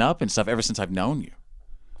waking up and stuff ever since I've known you.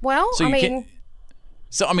 Well, so I'm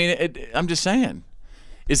just saying.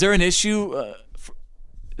 Is there an issue?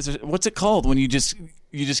 What's it called when you just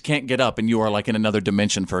can't get up and you are like in another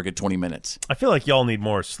dimension for a good 20 minutes? I feel like y'all need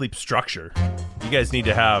more sleep structure. You guys need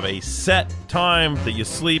to have a set time that you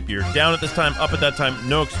sleep. You're down at this time, up at that time,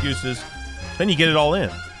 no excuses. Then you get it all in.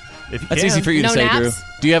 That's easy for you to say, naps? Drew.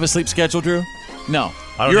 Do you have a sleep schedule, Drew? No.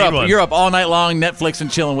 I don't need one. You're up all night long, Netflix and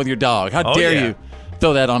chilling with your dog. How dare you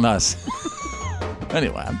throw that on us?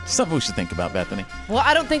 Anyway, something we should think about, Bethany. Well,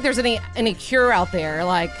 I don't think there's any cure out there.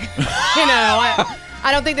 Like,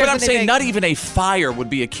 I don't think there's. But I'm anything. saying not even a fire would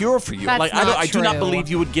be a cure for you. That's I do not true. believe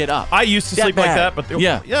you would get up. I used to sleep like that, but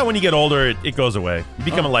when you get older, it goes away. You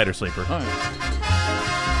become a lighter sleeper.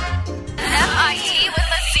 F-I-T with the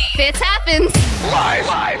Z. Fitz happens. Live.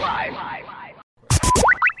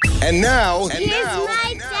 And now, Here's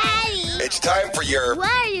my daddy. it's time for your Why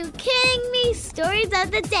are you kidding me? Stories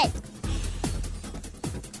of the day.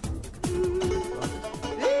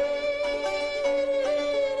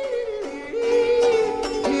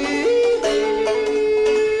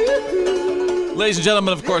 Ladies and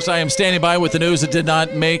gentlemen, of course, I am standing by with the news that did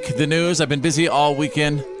not make the news. I've been busy all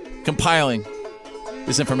weekend compiling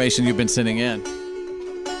this information you've been sending in.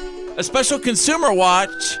 A special consumer watch.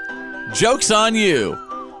 Joke's on you.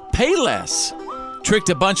 Payless tricked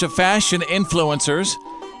a bunch of fashion influencers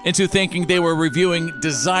into thinking they were reviewing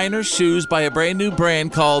designer shoes by a brand new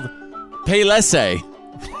brand called Payless.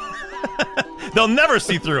 They'll never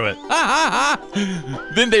see through it.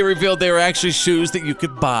 Then they revealed they were actually shoes that you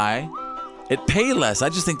could buy at Payless. I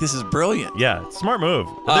just think this is brilliant. Yeah, smart move.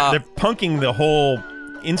 They're punking the whole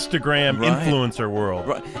Instagram influencer world.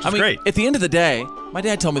 Right. I mean, great. At the end of the day, my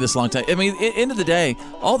dad told me this a long time. I mean, at the end of the day,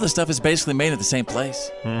 all this stuff is basically made at the same place.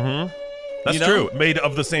 Mm-hmm. That's true. Made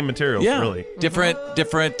of the same materials, really. Different,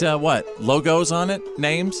 what? Logos on it?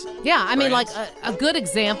 Names? Yeah, I mean, like a good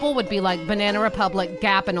example would be like Banana Republic,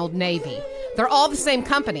 Gap, and Old Navy. They're all the same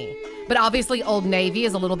company, but obviously Old Navy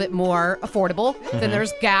is a little bit more affordable. Then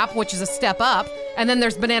there's Gap, which is a step up, and then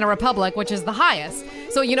there's Banana Republic, which is the highest.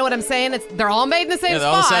 So you know what I'm saying? They're all made in the same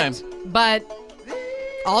spot, all the same. but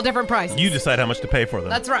all different prices. You decide how much to pay for them.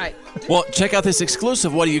 That's right. Well, check out this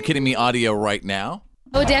exclusive What Are You Kidding Me audio right now.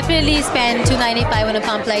 Oh, definitely spend $295 on a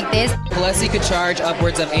pump like this. Plus, you could charge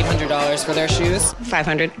upwards of $800 for their shoes.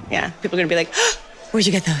 $500, yeah. People are gonna be like, where'd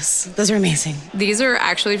you get those? Those are amazing. These are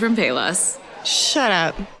actually from Payless. Shut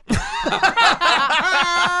up.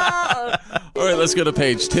 All right, let's go to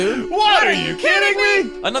page 2. What are you kidding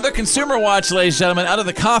me? Another consumer watch, ladies and gentlemen, out of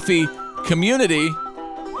the coffee community.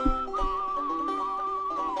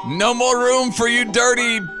 No more room for you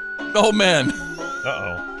dirty old men.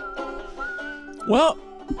 Uh-oh. Well,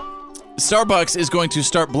 Starbucks is going to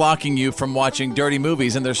start blocking you from watching dirty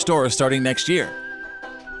movies in their stores starting next year.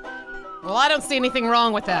 Well, I don't see anything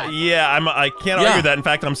wrong with that. Yeah, I can't argue that. In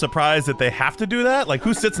fact, I'm surprised that they have to do that. Like,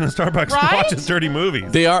 who sits in a Starbucks and watches dirty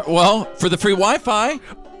movies? They are, well, for the free Wi-Fi.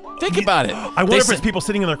 Think about it. I wonder if it's people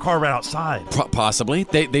sitting in their car right outside. Possibly.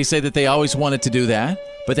 They say that they always wanted to do that,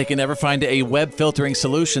 but they can never find a web filtering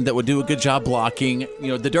solution that would do a good job blocking,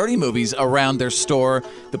 the dirty movies around their store,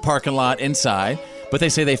 the parking lot, inside. But they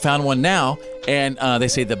say they found one now, and they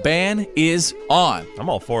say the ban is on. I'm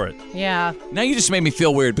all for it. Yeah. Now you just made me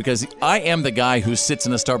feel weird because I am the guy who sits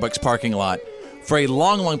in a Starbucks parking lot for a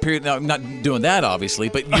long, long period. Now, I'm not doing that, obviously,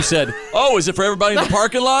 but you said, oh, is it for everybody in the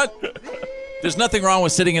parking lot? There's nothing wrong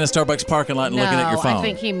with sitting in a Starbucks parking lot and looking at your phone. I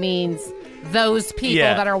think he means those people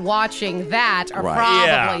that are watching that are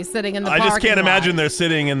probably sitting in the parking lot. I just can't imagine they're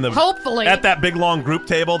sitting in the... Hopefully. At that big, long group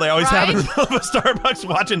table they always have in the middle of a Starbucks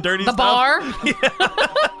watching dirty stuff. The bar?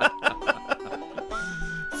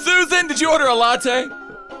 Susan, did you order a latte?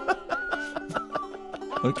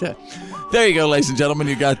 Okay. There you go, ladies and gentlemen.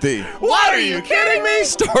 You got the... What are you kidding me?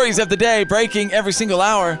 Stories of the day breaking every single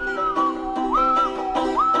hour.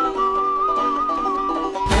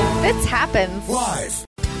 Fitz happens. Live.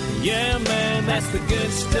 Yeah, man, that's the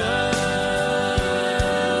good stuff.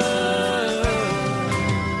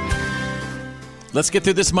 Let's get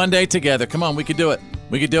through this Monday together. Come on, we can do it.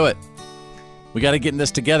 We can do it. We got to get in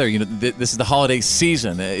this together. This is the holiday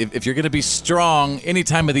season. If you're going to be strong any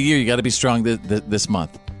time of the year, you got to be strong this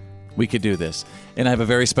month. We could do this. And I have a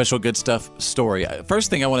very special good stuff story.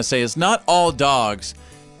 First thing I want to say is not all dogs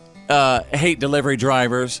hate delivery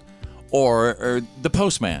drivers or the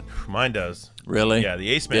postman. Mine does. Really? Yeah, the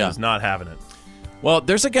Ace Man is not having it. Well,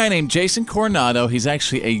 there's a guy named Jason Coronado. He's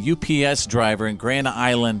actually a UPS driver in Grand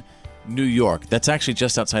Island, New York. That's actually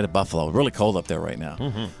just outside of Buffalo. Really cold up there right now.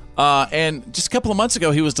 Mm-hmm. And just a couple of months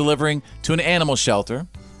ago, he was delivering to an animal shelter.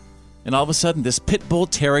 And all of a sudden, this pit bull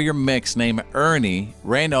terrier mix named Ernie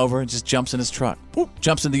ran over and just jumps in his truck. Whoop,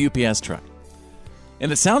 jumps in the UPS truck.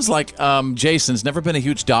 And it sounds like Jason's never been a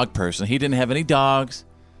huge dog person. He didn't have any dogs.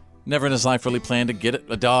 Never in his life really planned to get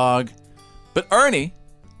a dog. But Ernie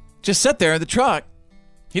just sat there in the truck.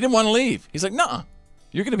 He didn't want to leave. He's like, "Nuh-uh,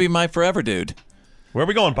 you're going to be my forever dude." Where are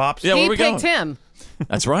we going, Pops? Yeah, where are we going? He picked him.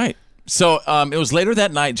 That's right. So it was later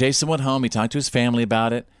that night. Jason went home. He talked to his family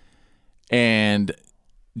about it. And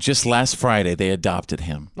just last Friday, they adopted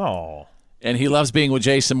him. Oh. And he loves being with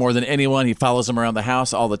Jason more than anyone. He follows him around the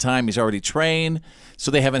house all the time. He's already trained,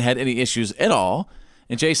 so they haven't had any issues at all.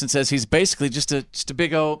 And Jason says he's basically just a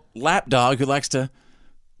big old lap dog who likes to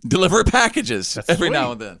deliver packages every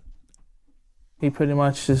now and then. He pretty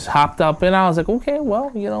much just hopped up, and I was like, okay,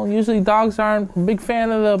 well, usually dogs aren't a big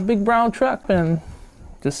fan of the big brown truck, and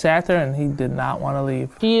just sat there, and he did not want to leave.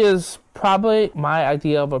 He is probably my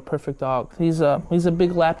idea of a perfect dog. He's a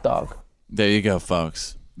big lap dog. There you go,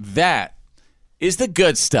 folks. That is the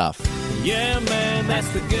good stuff. Yeah, man, that's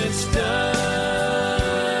the good stuff.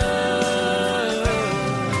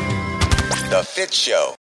 The Fitz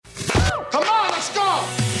Show. Come on, let's go.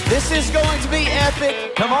 This is going to be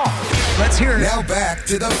epic. Come on, let's hear it. Now back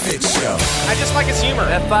to the Fitz Show. I just like his humor.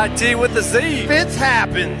 F-I-T with the Z. Fitz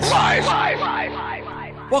happens. Live.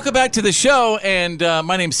 Welcome back to the show, and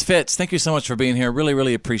my name's Fitz. Thank you so much for being here. Really,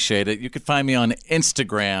 really appreciate it. You can find me on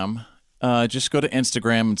Instagram. Just go to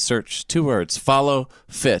Instagram and search 2 words, follow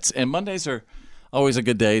Fitz. And Mondays are always a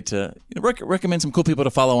good day to recommend some cool people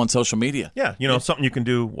to follow on social media. Yeah, something you can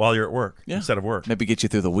do while you're at work instead of work. Maybe get you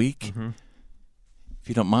through the week, if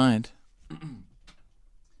you don't mind.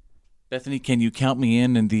 Bethany, can you count me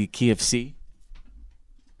in the key of C?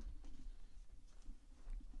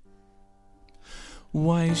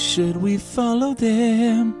 Why should we follow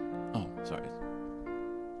them? Oh, sorry.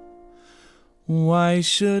 Why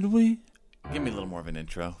should we? Give me a little more of an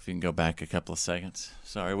intro. If you can go back a couple of seconds.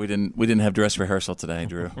 Sorry, we didn't have dress rehearsal today,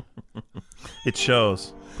 Drew. It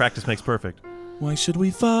shows. Practice makes perfect. Why should we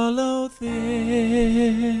follow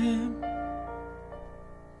them?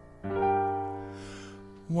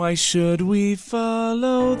 Why should we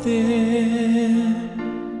follow them?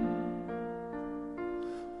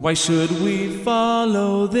 Why should we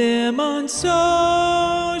follow them on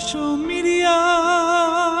social media?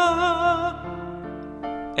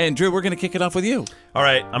 And Drew, we're going to kick it off with you. All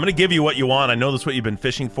right, I'm going to give you what you want. I know this is what you've been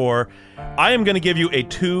fishing for. I am going to give you a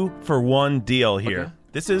 2-for-1 deal here. Okay.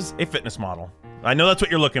 This is a fitness model. I know that's what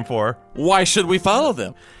you're looking for. Why should we follow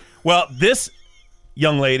them? Well, this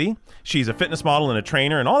young lady, she's a fitness model and a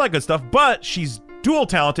trainer and all that good stuff, but she's dual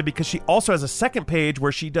talented because she also has a second page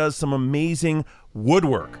where she does some amazing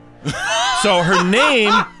woodwork. So her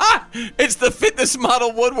name... It's the fitness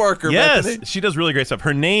model woodworker. Yes, Bethany. She does really great stuff.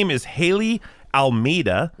 Her name is Haley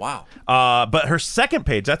Almeida. Wow. But her second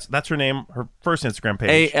page, that's her name, her first Instagram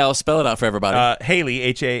page. A-L, spell it out for everybody. Haley,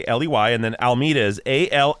 H-A-L-E-Y, and then Almeida is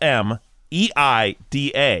A-L-M-E-I-D-A.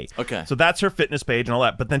 Okay. So that's her fitness page and all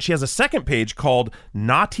that. But then she has a second page called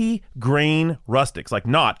Knotty Grain Rustics, like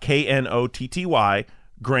knot, K-N-O-T-T-Y,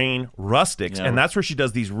 Grain Rustics. Yeah. And that's where she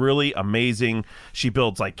does these really amazing, she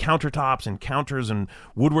builds like countertops and counters and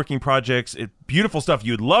woodworking projects. Beautiful stuff.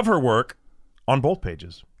 You'd love her work on both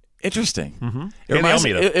pages. Interesting. Mm-hmm. It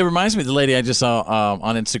reminds me of the lady I just saw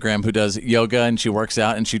on Instagram who does yoga and she works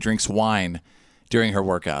out and she drinks wine during her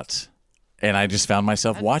workouts. And I just found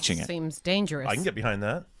myself watching it. Seems dangerous. I can get behind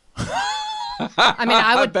that. I mean,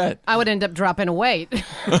 I would end up dropping weight.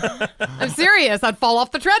 I'm serious. I'd fall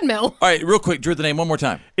off the treadmill. All right, real quick, Drew, the name one more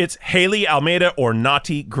time. It's Haley Almeida or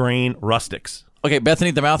Knotty Grain Rustics. Okay,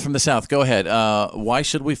 Bethany, the mouth from the south. Go ahead. Why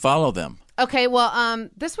should we follow them? Okay, well,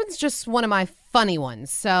 this one's just one of my funny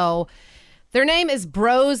ones. So their name is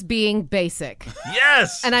Bros Being Basic.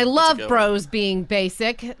 Yes! And I love Bros Being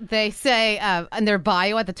Basic. They say in their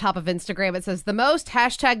bio at the top of Instagram, it says the most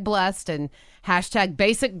 #blessed and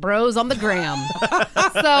 #basic bros on the gram.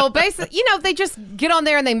 So basically, they just get on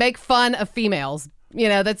there and they make fun of females.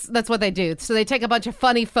 That's what they do. So they take a bunch of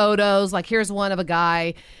funny photos. Like here's one of a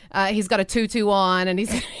guy. He's got a tutu on and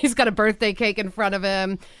he's got a birthday cake in front of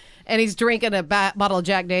him. And he's drinking a bottle of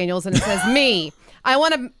Jack Daniels, and it says, me. I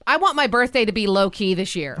want my birthday to be low-key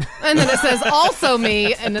this year. And then it says, also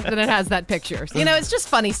me, and then it has that picture. It's just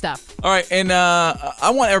funny stuff. All right, and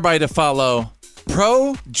I want everybody to follow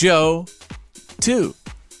Pro Joe 2.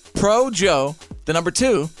 Pro Joe, the number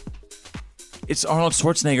 2. It's Arnold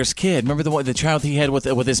Schwarzenegger's kid. Remember the child he had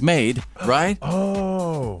with his maid, right?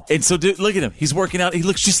 Oh. And so, dude, look at him. He's working out. He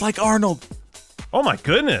looks just like Arnold. Oh my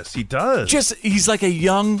goodness, he does. He's like a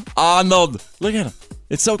young Arnold. Look at him.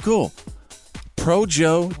 It's so cool. Pro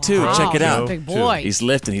Joe 2. Wow, Check it out. Big boy. He's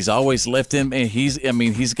lifting. He's always lifting, and he's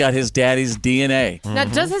got his daddy's DNA. Now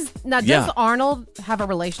does Arnold have a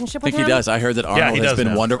relationship with him? I think he does. I heard that Arnold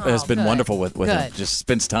has been wonderful with him. Just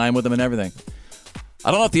spends time with him and everything.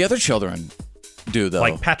 I don't know if the other children do though.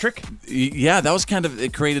 Like Patrick? Yeah, that was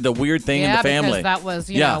it created a weird thing in the family. Because that was,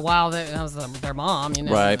 wow, that was their mom,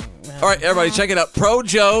 Right. All right, everybody, check it out. Pro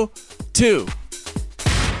Joe 2.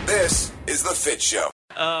 This is the Fitz Show.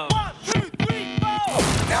 1, 2, 3, 4.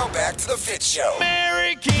 Now back to the Fitz Show.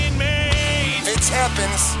 American made. Fitz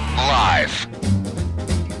happens live.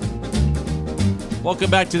 Welcome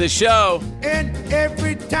back to the show. And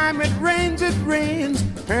every time it rains,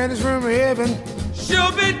 panties from heaven.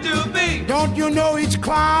 Shooby-dooby. Don't you know each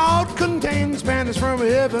cloud contains panties from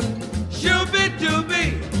heaven?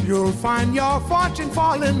 Shooby-dooby. You'll find your fortune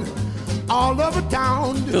falling all over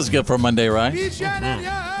town. Feels good for a Monday, right?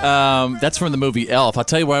 That's from the movie Elf. I'll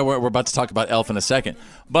tell you why we're about to talk about Elf in a second.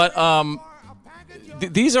 But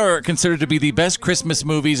these are considered to be the best Christmas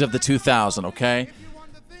movies of the 2000s, okay?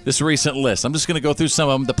 This recent list. I'm just going to go through some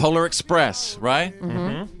of them. The Polar Express, right?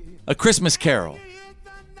 Mm-hmm. A Christmas Carol.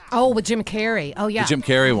 Oh, with Jim Carrey. Oh, yeah. The Jim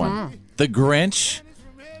Carrey one. Mm-hmm. The Grinch.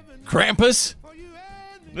 Krampus.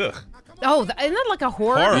 Ugh. Oh, isn't that like a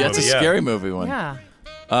horror movie? Yeah, it's a scary movie one. Yeah.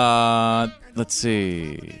 Let's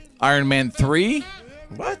see. Iron Man 3.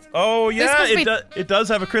 What? Oh, yeah, it does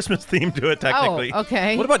have a Christmas theme to it, technically. Oh,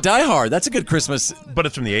 okay. What about Die Hard? That's a good Christmas. But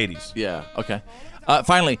it's from the 80s. Yeah, okay.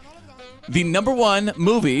 Finally, the number one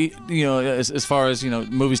movie, as far as,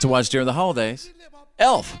 movies to watch during the holidays,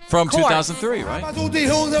 Elf from 2003, right?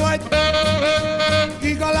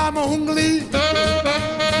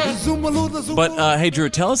 But hey, Drew,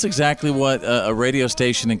 tell us exactly what a radio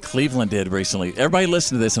station in Cleveland did recently. Everybody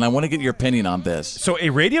listen to this, and I want to get your opinion on this. So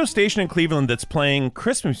a radio station in Cleveland that's playing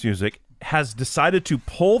Christmas music has decided to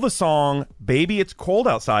pull the song Baby It's Cold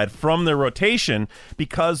Outside from their rotation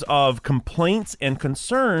because of complaints and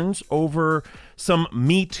concerns over some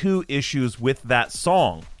Me Too issues with that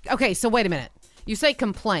song. Okay, so wait a minute. You say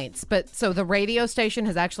complaints, but so the radio station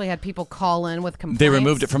has actually had people call in with complaints? They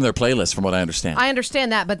removed it from their playlist, from what I understand. I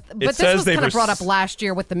understand that, but this was kind of brought up last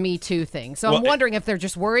year with the Me Too thing. So I'm wondering if they're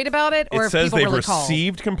just worried about it or if people really call. It says they've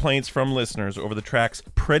received complaints from listeners over the track's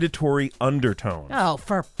predatory undertones. Oh,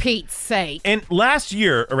 for Pete's sake. And last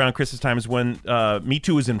year, around Christmas time, is when Me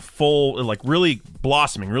Too was in full, like really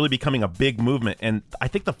blossoming, really becoming a big movement. And I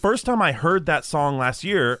think the first time I heard that song last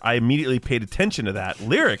year, I immediately paid attention to that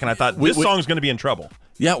lyric, and I thought, this song's going to be in trouble.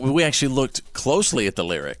 Yeah, we actually looked closely at the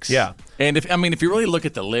lyrics. Yeah. And if you really look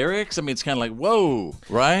at the lyrics, I mean, it's kind of like, whoa,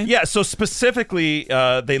 right? Yeah, so specifically,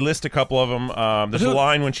 they list a couple of them. There's a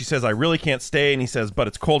line when she says, I really can't stay, and he says, but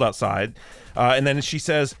it's cold outside. And then she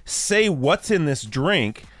says, say what's in this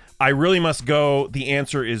drink. I really must go. The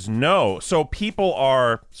answer is no. So people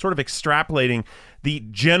are sort of extrapolating. The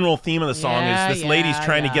general theme of the song is this lady's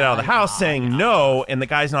trying to get out of the house saying no, and the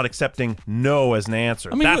guy's not accepting no as an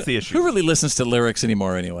answer. I mean, that's the issue. Who really listens to lyrics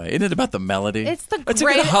anymore anyway? Isn't it about the melody? It's the It's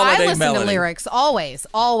great. a good holiday I listen melody. to lyrics always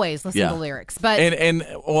listen to lyrics. But and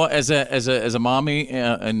well, as a mommy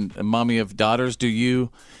and a mommy of daughters, do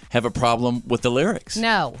you have a problem with the lyrics?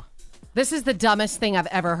 No, this is the dumbest thing I've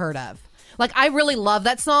ever heard of. Like, I really love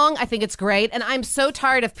that song. I think it's great. And I'm so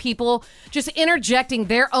tired of people just interjecting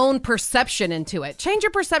their own perception into it. Change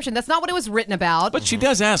your perception. That's not what it was written about. But she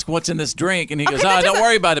does ask, what's in this drink? And he goes, don't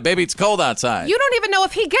worry about it, baby. It's cold outside. You don't even know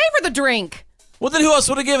if he gave her the drink. Well, then who else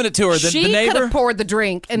would have given it to her? The neighbor? She could have poured the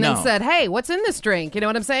drink and No. then said, hey, what's in this drink? You know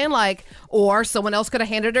what I'm saying? Like, or someone else could have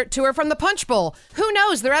handed it to her from the punch bowl. Who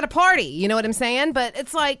knows? They're at a party. You know what I'm saying? But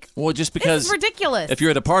it's like, well, just because it's ridiculous. If you're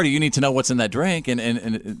at a party, you need to know what's in that drink,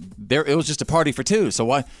 and there it was just a party for two. So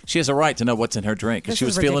why she has a right to know what's in her drink because she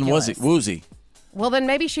was feeling woozy. Well, then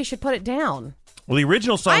maybe she should put it down. Well, the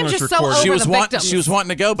original song was just recorded. So she over was wanting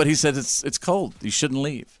to go, but he said it's cold. You shouldn't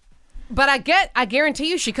leave. But I guarantee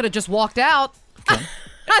you, she could have just walked out. Okay.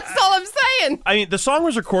 That's all I'm saying. I mean, the song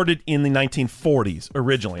was recorded in the 1940s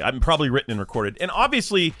originally. I'm probably written and recorded. And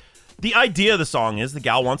obviously, the idea of the song is the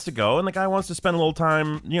gal wants to go and the guy wants to spend a little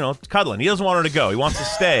time, cuddling. He doesn't want her to go. He wants to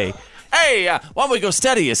stay. Hey, why don't we go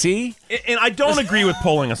steady, you see? And I don't agree with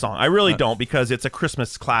pulling a song. I really don't, because it's a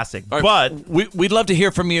Christmas classic. Right, but we'd love to hear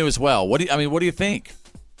from you as well. What do you think?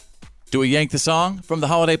 Do we yank the song from the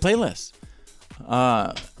holiday playlist?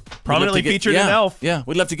 Prominently featured in Elf. Yeah,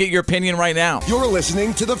 we'd love to get your opinion right now. You're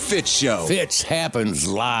listening to The Fitz Show. Fitz happens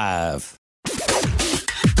live.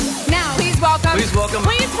 Now, please welcome. Please welcome.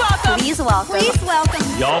 Please welcome. Please welcome. Please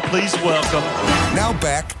welcome. Y'all, please welcome. Now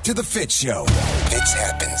back to The Fitz Show. Fitz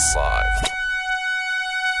happens live.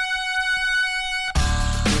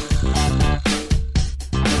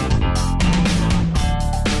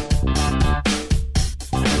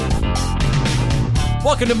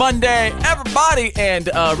 Welcome to Monday, everybody, and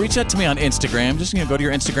reach out to me on Instagram. Just go to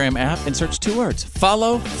your Instagram app and search 2 words: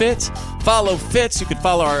 follow Fitz. Follow Fitz. You can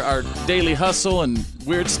follow our daily hustle and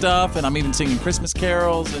weird stuff, and I'm even singing Christmas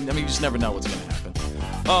carols. And you just never know what's going to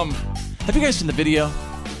happen. Have you guys seen the video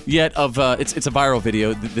yet of? It's a viral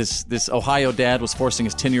video. This Ohio dad was forcing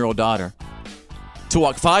his 10-year-old daughter to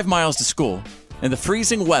walk 5 miles to school in the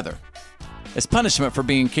freezing weather as punishment for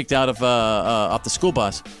being kicked out of off the school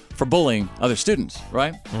bus for bullying other students,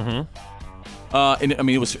 right? Mm-hmm. And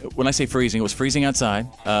it was, when I say freezing, it was freezing outside.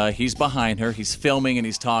 He's behind her. He's filming and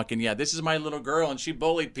he's talking. Yeah, this is my little girl and she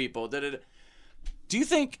bullied people. Da-da-da. Do you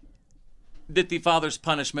think that the father's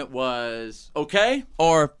punishment was okay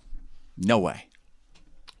or no way?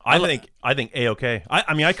 I think A-okay.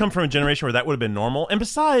 I come from a generation where that would have been normal. And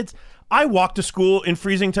besides, I walked to school in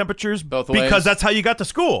freezing temperatures because that's how you got to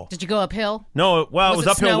school. Did you go uphill? No, it was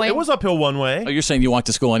uphill. Snowing? It was uphill one way. Oh, you're saying you walked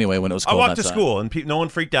to school anyway when it was cold I walked outside. to school, and no one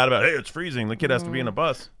freaked out about, hey, it's freezing. The kid has to be in a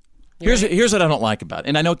bus. Here's what I don't like about it.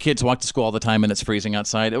 And I know kids walk to school all the time and it's freezing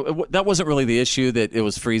outside. That wasn't really the issue, that it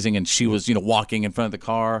was freezing and she was, walking in front of the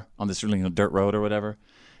car on this really dirt road or whatever.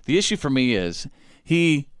 The issue for me is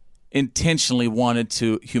he intentionally wanted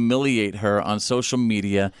to humiliate her on social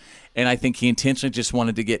media, and I think he intentionally just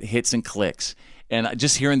wanted to get hits and clicks. And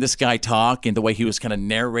just hearing this guy talk and the way he was kind of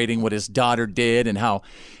narrating what his daughter did and how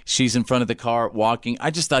she's in front of the car walking,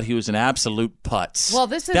 I just thought he was an absolute putz. Well,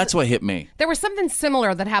 that's what hit me. There was something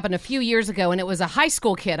similar that happened a few years ago, and it was a high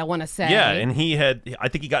school kid, I want to say. Yeah, and I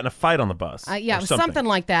think he got in a fight on the bus. Yeah, it was something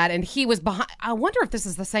like that, and he was behind. I wonder if this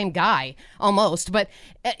is the same guy, almost. But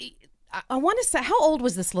I want to say, how old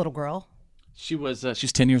was this little girl?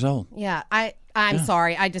 She's 10 years old. Yeah, I'm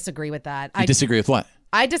sorry, I disagree with that. You disagree with what?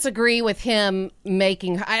 I disagree with him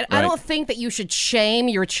making. I don't think that you should shame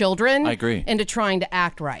your children. I agree. Into trying to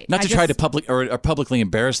act right. Not to try to publicly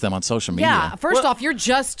embarrass them on social media. Yeah. First off, you're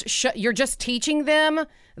just teaching them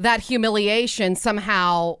that humiliation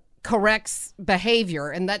somehow corrects behavior,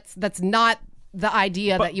 and that's not the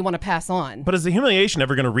idea that you want to pass on. But is the humiliation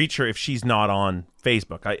ever going to reach her if she's not on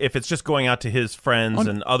Facebook? If it's just going out to his friends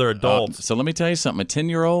and other adults. So let me tell you something. A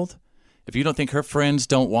 10-year-old. If you don't think her friends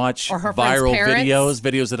don't watch her viral friends'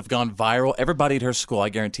 videos that have gone viral, everybody at her school, I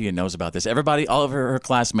guarantee you, knows about this. Everybody, all of her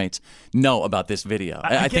classmates know about this video.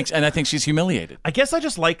 I think she's humiliated. I guess I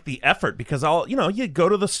just like the effort because you go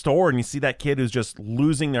to the store and you see that kid who's just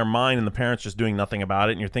losing their mind and the parents just doing nothing about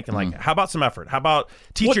it, and you're thinking like, how about some effort? How about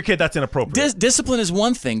teach your kid that's inappropriate? Discipline is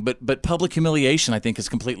one thing, but public humiliation I think is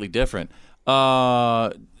completely different.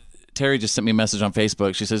 Terry just sent me a message on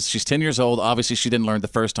Facebook. She says she's 10 years old. Obviously, she didn't learn the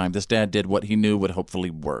first time. This dad did what he knew would hopefully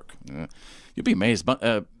work. You'd be amazed.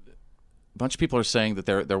 A bunch of people are saying that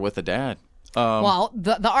they're with the dad. Well,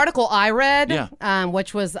 the article I read,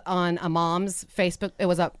 which was on a mom's Facebook, it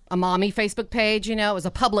was a mommy Facebook page. It was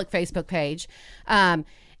a public Facebook page, and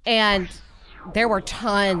there were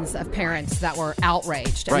tons of parents that were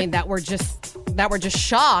outraged. Right. I mean, that were just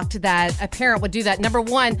shocked that a parent would do that. Number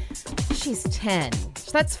one, she's 10.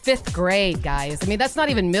 So that's 5th grade, guys. I mean, that's not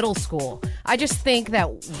even middle school. I just think that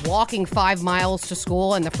walking 5 miles to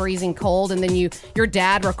school in the freezing cold, and then your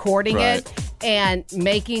dad recording it and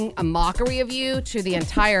making a mockery of you to the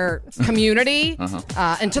entire community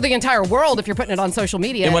and to the entire world if you're putting it on social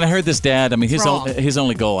media. And when I heard this dad, I mean, his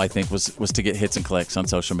only goal, I think, was to get hits and clicks on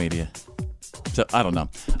social media. So I don't know.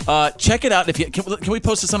 Check it out. Can we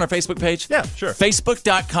post this on our Facebook page? Yeah, sure.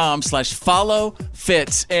 Facebook.com/follow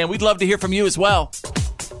Fitz. And we'd love to hear from you as well.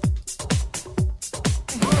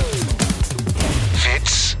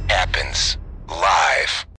 Fitz happens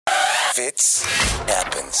live. Fitz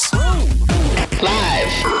happens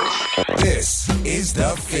live. This is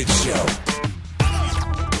the Fitz Show.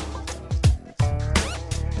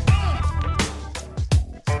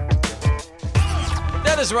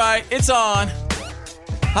 That is right. It's on.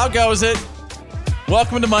 How goes it?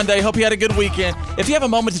 Welcome to Monday. Hope you had a good weekend. If you have a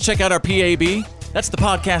moment to check out our PAB, that's the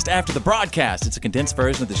podcast after the broadcast. It's a condensed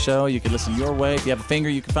version of the show. You can listen your way. If you have a finger,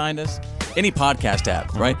 you can find us. Any podcast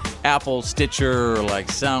app, right? Apple, Stitcher, like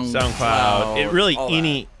SoundCloud. It really,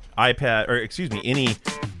 any iPad, or any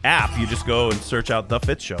app, you just go and search out The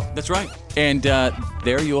Fitz Show. That's right. And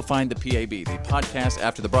there you will find the PAB, the podcast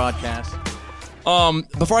after the broadcast.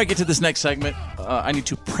 Before I get to this next segment, I need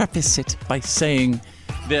to preface it by saying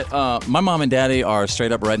that my mom and daddy are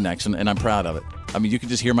straight up rednecks, and I'm proud of it. I mean, you can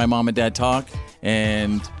just hear my mom and dad talk,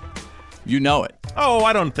 and you know it. Oh,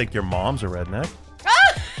 I don't think your mom's a redneck.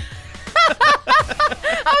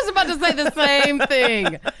 I was about to say the same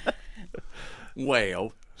thing.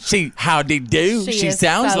 Well, howdy do. She is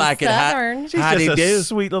sounds so like southern. it. She's Howdy just a do.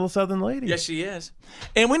 sweet little southern lady. Yes, she is.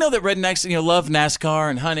 And we know that rednecks, love NASCAR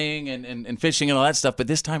and hunting and fishing and all that stuff. But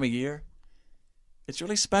this time of year, it's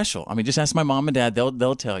really special. I mean, just ask my mom and dad;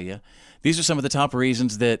 they'll tell you. These are some of the top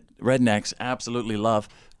reasons that rednecks absolutely love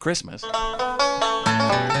Christmas.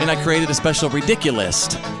 And I created a special ridiculous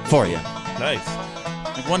for you. Nice.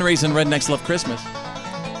 Like one reason rednecks love Christmas.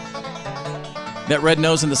 That red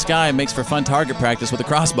nose in the sky makes for fun target practice with a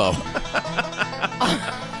crossbow.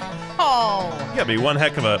 Oh. You gotta be one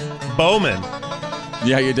heck of a bowman.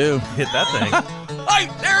 Yeah, you do. Hit that thing. Hey,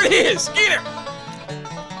 there it is. Get her.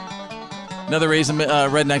 Another reason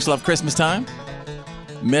rednecks love Christmas time.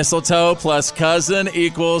 Mistletoe plus cousin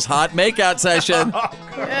equals hot makeout session.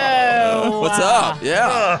 What's up?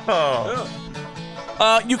 Yeah.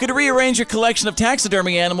 You could rearrange your collection of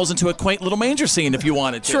taxidermy animals into a quaint little manger scene if you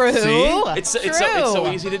wanted to. True. See? It's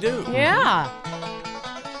so easy to do. Yeah.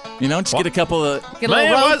 Just get a couple of... Get a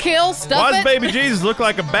little roadkill, stuff Why it. does baby Jesus look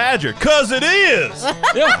like a badger? 'Cause it is!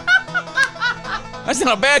 Yeah. That's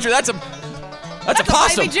not a badger. That's a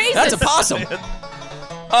possum. Baby Jesus. That's a possum.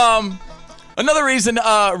 Another reason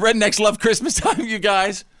rednecks love Christmas time, you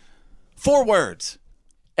guys. 4 words.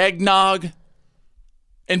 Eggnog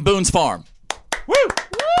and Boone's Farm. Woo!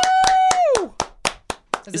 Woo!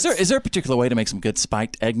 Is there a particular way to make some good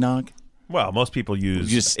spiked eggnog? Well, most people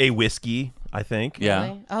use a whiskey I think. Yeah.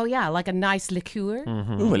 Really? Oh, yeah, like a nice liqueur.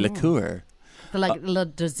 Ooh, a liqueur. For like a little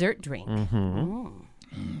dessert drink.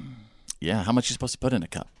 Yeah, how much you supposed to put in a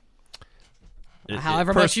cup?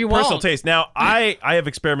 However much you Personal want. taste. Now, I have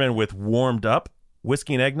experimented with warmed up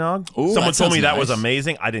whiskey and eggnog. Ooh, Someone that told me sounds that was nice.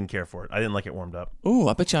 amazing. I didn't care for it. I didn't like it warmed up. Ooh,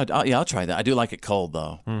 I bet you. I'll try that. I do like it cold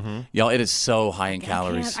though. Y'all, it is so high in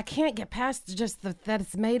calories. I can't get past just that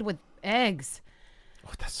it's made with eggs.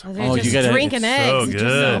 Oh, that's so They're just you gotta- drinking it's eggs. so It's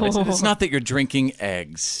just good. It's not that you're drinking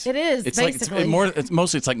eggs. It is, It's basically. like it's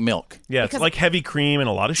mostly it's like milk. Yeah, it's Because- like heavy cream and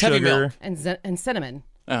a lot of Heavy sugar. milk. and cinnamon.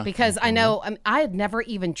 Oh. Because I know I had never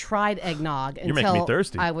even tried eggnog You're making until me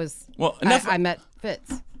thirsty. I was Well, enough- I met Fitz.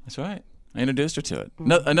 That's right. I introduced her to it.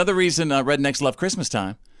 Another reason rednecks love Christmas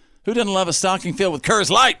time. Who doesn't love a stocking filled with Coors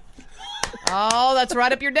Light? Oh, that's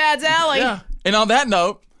right up your dad's alley. Yeah. And on that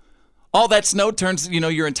note, all that snow turns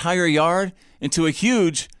your entire yard into a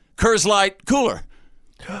huge Coors Light cooler.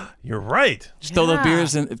 You're right. Just throw the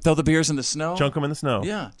beers in the snow. Chunk them in the snow.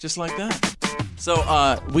 Yeah, just like that. So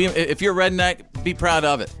if you're a redneck, be proud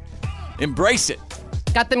of it. Embrace it.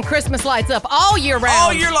 Got them Christmas lights up all year round.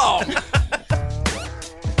 All year long.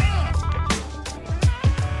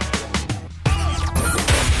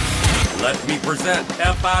 Let me present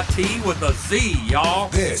FIT with a Z, y'all.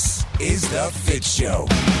 This is the Fitz Show.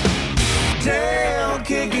 Tail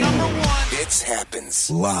kicking. Fitz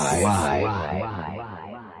happens live.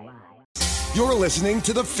 You're listening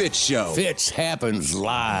to the Fitz Show. Fitz happens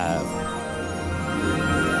live.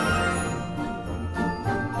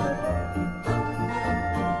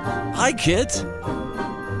 Hi, kids.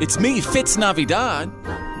 It's me, Fitz Navidad.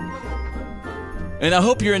 And I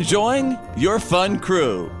hope you're enjoying your fun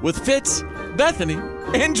crew with Fitz, Bethany,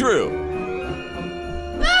 and Drew.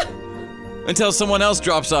 Until someone else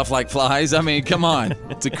drops off like flies. I mean, come on.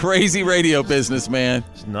 It's a crazy radio business, man.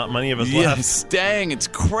 There's not many of us Yes, dang, it's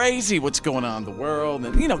crazy what's going on in the world.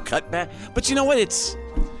 And, cut back. But you know what?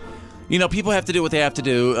 People have to do what they have to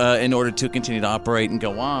do in order to continue to operate and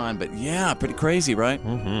go on. But yeah, pretty crazy, right?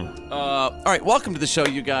 Mm-hmm. All right, welcome to the show,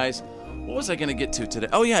 you guys. What was I going to get to today?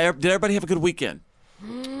 Oh, yeah, did everybody have a good weekend?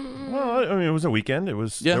 Well, I mean, it was a weekend. There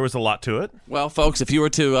was a lot to it. Well, folks, if you were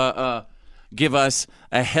to give us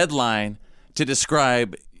a headline to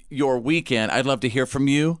describe your weekend, I'd love to hear from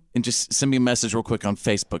you. And just send me a message real quick on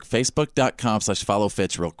Facebook.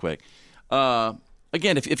 Facebook.com/followfitz real quick.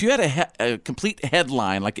 Again, if you had a complete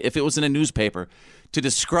headline, like if it was in a newspaper, to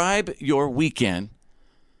describe your weekend,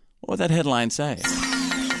 what would that headline say?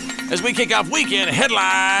 As we kick off weekend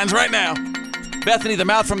headlines right now. Bethany, the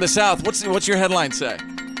mouth from the south, what's your headline say?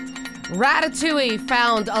 Ratatouille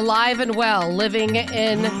found alive and well living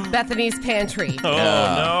in Bethany's pantry. Oh,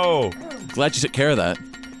 no. Glad you took care of that.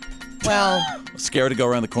 Well, Scared to go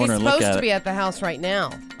around the corner he's and look supposed at to be it. at the house right now.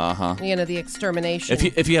 Uh-huh. The extermination.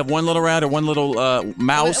 If you have one little rat or one little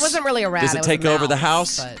mouse, It wasn't really a rat. does it was take a over the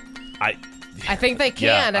mouse, house? but I think they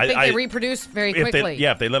can. Yeah, I think they reproduce very quickly.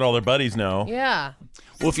 If they let all their buddies know. Yeah.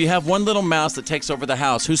 Well, if you have one little mouse that takes over the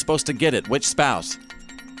house, who's supposed to get it? Which spouse?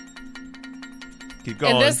 Keep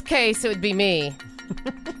going. In this case, it would be me.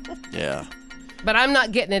 Yeah. But I'm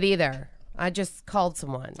not getting it either. I just called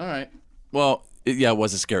someone. All right. Well, it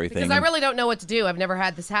was a scary thing. Because I really don't know what to do. I've never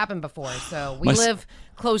had this happen before. So we My live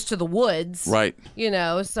close to the woods. Right.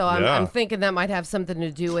 So I'm thinking that might have something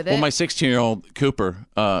to do with it. Well, my 16-year-old Cooper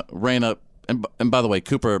ran up. And by the way,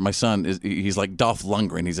 Cooper, my son, he's like Dolph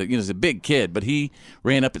Lundgren. He's a big kid, but he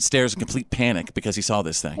ran up the stairs in complete panic because he saw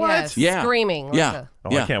this thing. What? Yeah. Screaming. like Yeah.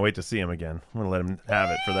 I can't wait to see him again. I'm going to let him have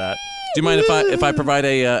it for that. Do you mind if I provide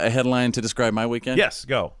a headline to describe my weekend? Yes,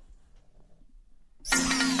 go.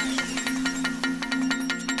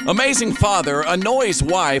 Amazing father annoys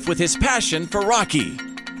wife with his passion for Rocky.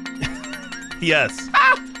 Yes.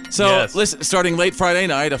 So, listen, starting late Friday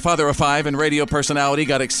night, a father of 5 and radio personality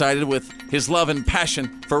got excited with his love and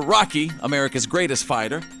passion for Rocky, America's greatest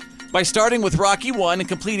fighter, by starting with Rocky 1 and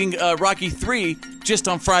completing Rocky 3 just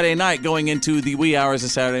on Friday night, going into the wee hours of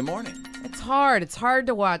Saturday morning. It's hard. It's hard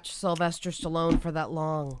to watch Sylvester Stallone for that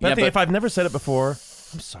long. Bethany, if I've never said it before,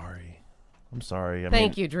 I'm sorry.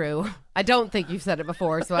 Thank you, Drew. I don't think you've said it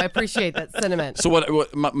before, so I appreciate that sentiment. So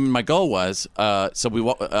what my goal was, so we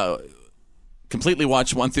completely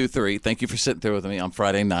watched 1 through 3. Thank you for sitting through with me on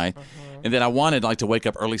Friday night. And then I wanted to wake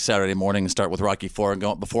up early Saturday morning and start with Rocky 4 and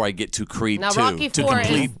go before I get to Creed Now, 2 Rocky to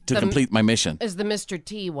 4 complete my mission. Is the Mr.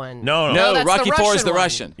 T one? No, that's Rocky the 4 is the one.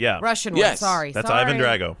 Russian. Yeah. Russian Yes. one. Sorry. That's sorry. Ivan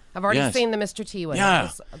Drago. I've already Yes. seen the Mr. T one. Yeah,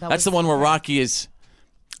 that's the one where Rocky is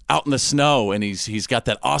out in the snow and he's got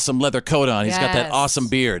that awesome leather coat on. He's got that Yes. awesome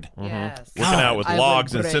beard. Yes. Working out with I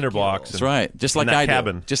logs would and break cinder you. blocks. That's right. Just like that I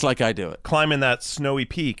cabin. do it. Just like I do it. Climbing that snowy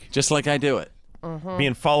peak. Just like I do it.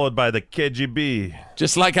 being followed by the KGB.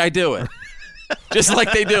 Just like I do it. Just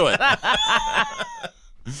like they do it.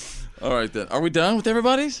 All right, then. Are we done with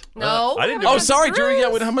everybody's? No. I didn't do Oh, it. sorry, Drew. Yeah,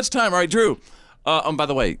 we don't have much time. All right, Drew. By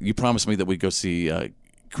the way, you promised me that we'd go see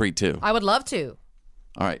Creed 2. I would love to.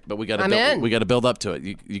 All right, but we got I'm in. to build up to it.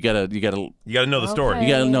 You got to know the story. You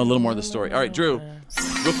got to know a little more of the story. All right, Drew.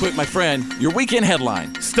 Real quick, my friend, your weekend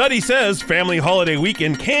headline. Study says family holiday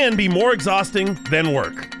weekend can be more exhausting than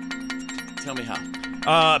work. Tell me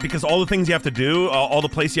how. Because all the things you have to do, all the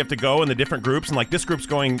places you have to go, and the different groups, and like this group's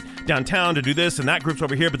going downtown to do this, and that group's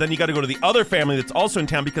over here, but then you got to go to the other family that's also in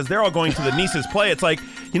town because they're all going to the niece's play. It's like,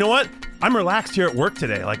 you know what? I'm relaxed here at work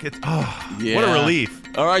today. Like, it's, what a relief.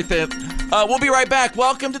 All right, then. We'll be right back.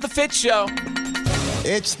 Welcome to the Fitz Show.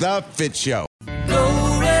 It's the Fitz Show.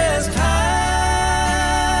 Go rest high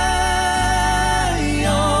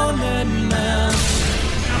on that mountain.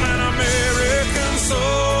 I'm an American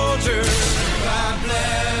soldier. God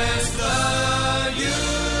bless the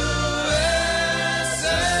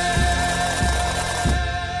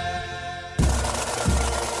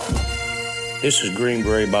USA. This is Green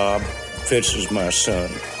Beret Bob. Fitz is my son.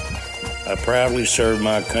 I proudly served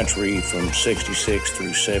my country from 66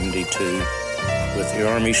 through 72 with the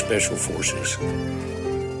Army Special Forces.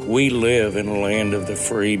 We live in a land of the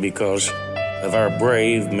free because of our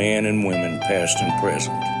brave men and women, past and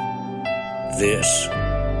present. This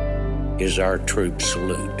is our troop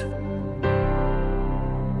salute.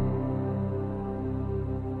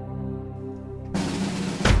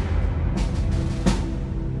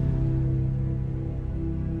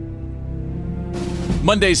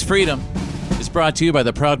 Monday's Freedom is brought to you by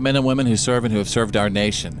the proud men and women who serve and who have served our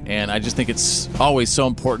nation. And I just think it's always so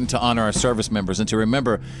important to honor our service members and to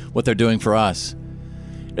remember what they're doing for us.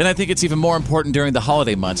 And I think it's even more important during the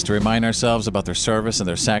holiday months to remind ourselves about their service and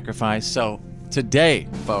their sacrifice. So today,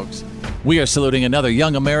 folks, we are saluting another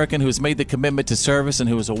young American who has made the commitment to service and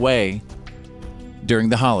who is away during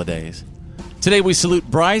the holidays. Today we salute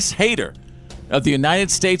Bryce Hayter of the United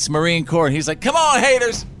States Marine Corps. And he's like, come on,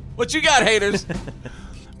 haters! What you got, haters?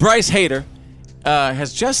 Bryce Hayter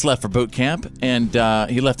has just left for boot camp, and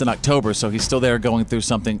he left in October, so he's still there going through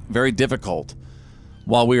something very difficult.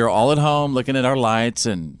 While we are all at home looking at our lights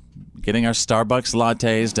and getting our Starbucks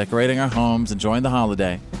lattes, decorating our homes, enjoying the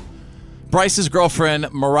holiday, Bryce's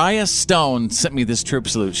girlfriend, Mariah Stone, sent me this troop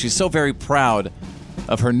salute. She's so very proud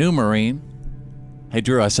of her new Marine. Hey,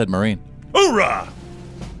 Drew, I said Marine. Hoorah!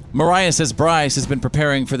 Mariah says Bryce has been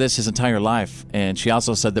preparing for this his entire life, and she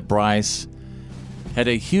also said that Bryce had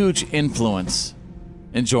a huge influence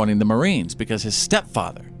in joining the Marines because his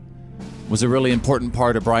stepfather was a really important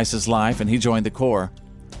part of Bryce's life, and he joined the Corps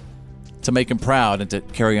to make him proud and to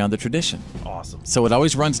carry on the tradition. Awesome. So it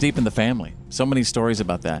always runs deep in the family. So many stories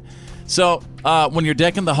about that. So when you're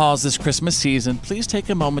decking the halls this Christmas season, please take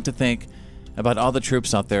a moment to think about all the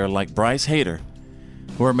troops out there like Bryce Hayter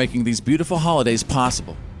who are making these beautiful holidays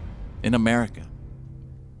possible in America.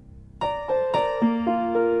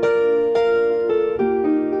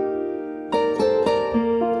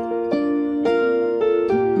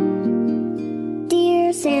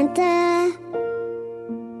 Dear Santa,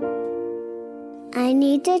 I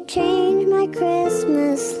need to change my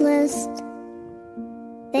Christmas list.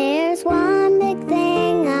 There's one big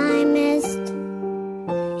thing I missed.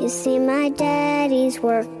 You see, my daddy's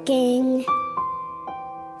working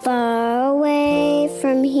far away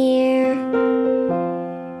from here.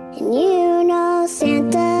 And you know,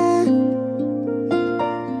 Santa,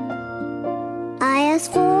 I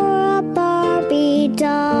asked for a Barbie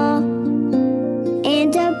doll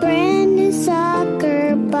and a brand new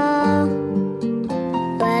soccer ball,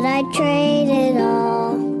 but I traded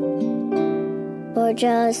all for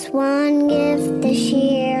just one gift this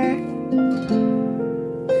year.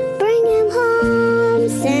 Bring him home,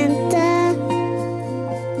 Santa.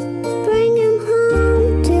 Bring him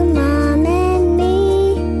home to Mom and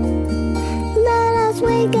me. Let us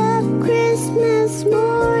wake up Christmas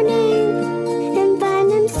morning and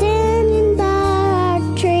find him standing by our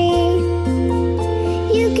tree.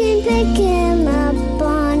 You can pick him up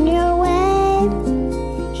on your way.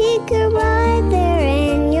 He could ride there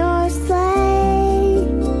in your sleigh.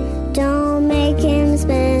 Don't make him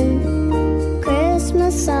spend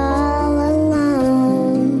Christmas all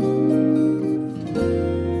alone.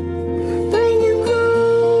 Bring him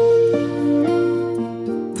home.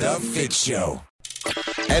 The Fitz Show.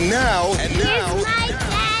 And now, Here's my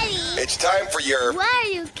daddy. it's time for your Why are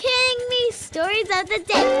you kidding me? Stories of the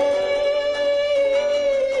day.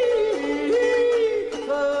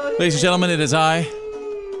 Ladies and gentlemen, it is I,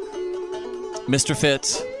 Mr.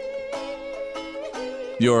 Fitz,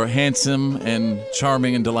 your handsome and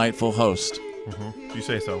charming and delightful host. Mm-hmm. You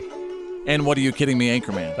say so. And What Are You Kidding Me,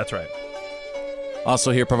 Anchorman. That's right.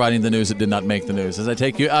 Also here providing the news that did not make the news as I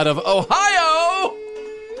take you out of Ohio.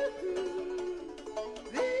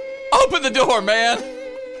 Open the door, man.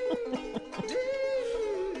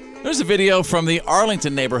 There's a video from the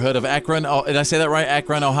Arlington neighborhood of Akron. Oh, did I say that right?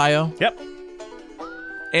 Akron, Ohio? Yep.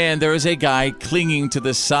 And there is a guy clinging to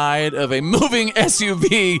the side of a moving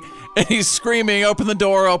SUV, and he's screaming, open the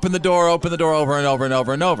door, open the door, open the door, over and over and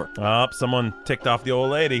over and over. Someone ticked off the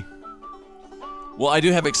old lady. Well, I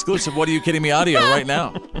do have exclusive What Are You Kidding Me audio right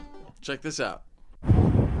now. Check this out. Open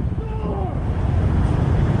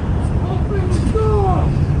the door!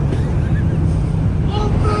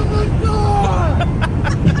 Open the door!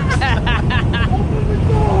 Open the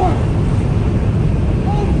door!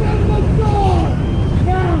 Open the door!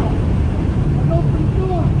 Now! Open the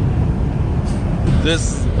door! This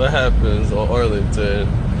is what happens on Arlington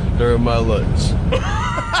during my lunch.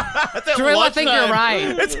 Drew, I think you're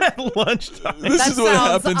right. It's at lunchtime. This is what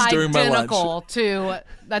happens during my lunch. Identical to.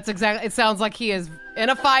 That's exactly. It sounds like he is in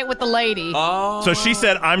a fight with the lady. Oh. So she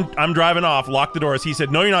said, "I'm driving off. Lock the doors." He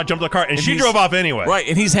said, "No, you're not. Jump the car," and she drove off anyway. Right,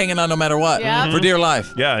 and he's hanging on no matter what for dear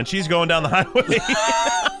life. Yeah, and she's going down the highway.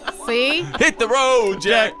 See? Hit the road,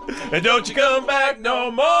 Jack, and don't you come back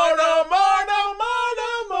no more, no more, no more,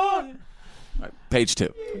 no more. All right, page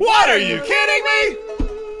 2. What are you kidding me?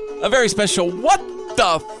 A very special What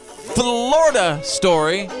the Florida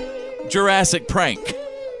story, Jurassic prank.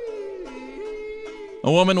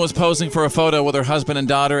 A woman was posing for a photo with her husband and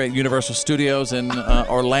daughter at Universal Studios in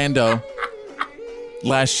Orlando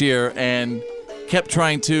last year and kept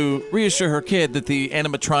trying to reassure her kid that the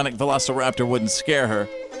animatronic velociraptor wouldn't scare her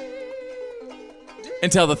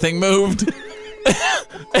until the thing moved.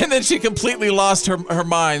 And then she completely lost her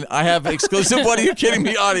mind. I have exclusive What Are You Kidding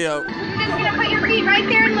Me audio. You're just gonna put your feet right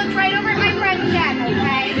there and look right over at my friend's head,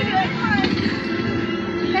 okay?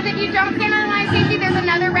 Because if you don't stand on the line of safety, there's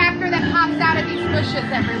another raptor that pops out of these bushes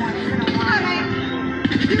every once in a while.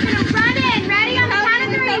 You're gonna run in. Ready? On the count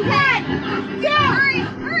of 3. 1, 2,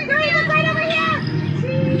 3. Look right over here.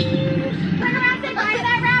 Turn around, say bye to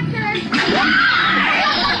that raptor.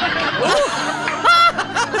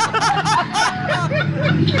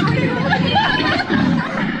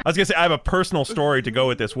 I was going to say, I have a personal story to go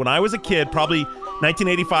with this. When I was a kid, probably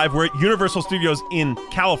 1985, we're at Universal Studios in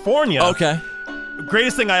California. Okay.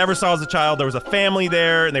 Greatest thing I ever saw as a child, there was a family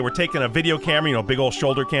there, and they were taking a video camera, big old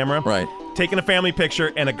shoulder camera. Right. Taking a family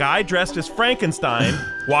picture, and a guy dressed as Frankenstein,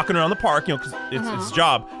 walking around the park, because it's his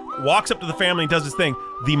job, walks up to the family and does his thing.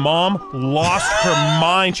 The mom lost her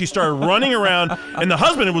mind. She started running around, and the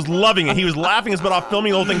husband was loving it. He was laughing his butt off,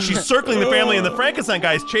 filming the whole thing. She's circling the family, and the Frankenstein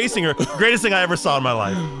guy is chasing her. Greatest thing I ever saw in my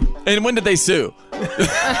life. And when did they sue?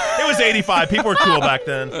 It was 85. People were cool back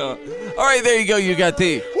then. All right, there you go. You got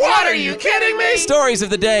the What are you kidding me? stories of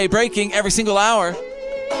the day, breaking every single hour.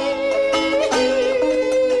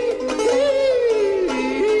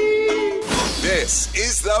 This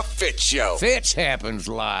is the Fitz Show. Fitz happens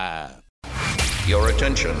live. Your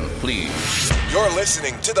attention, please. You're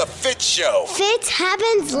listening to the Fitz Show. Fitz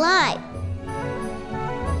happens live.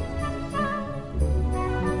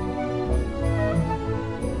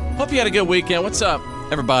 Hope you had a good weekend. What's up,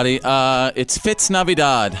 everybody? It's Fitz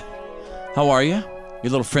Navidad. How are you?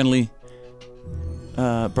 Your little friendly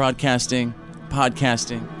broadcasting,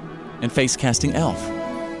 podcasting, and face-casting elf.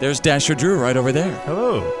 There's Dasher Drew right over there.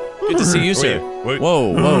 Hello. Good to see you, sir. Wait.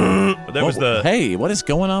 Whoa. That was the... Hey, what is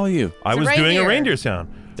going on with you? I was doing a reindeer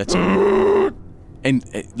sound. That's... And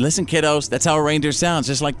listen, kiddos, that's how a reindeer sounds,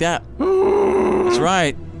 just like that. That's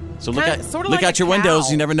right. So look like out your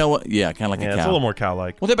windows. You never know what... Yeah, kind of like a cow. It's a little more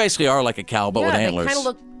cow-like. Well, they basically are like a cow, but with antlers. They kind of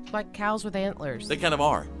look like cows with antlers. They kind of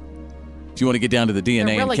are. If you want to get down to the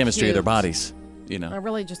DNA really and chemistry of their cute. bodies, I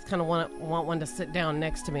really just kind of want one to sit down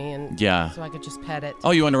next to me and so I could just pet it.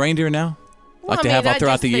 Oh, you want a reindeer now? Like to have all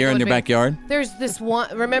throughout the year in your backyard? There's this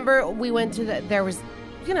one. Remember, we went to there was,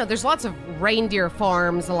 there's lots of reindeer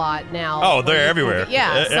farms a lot now. Oh, they're everywhere.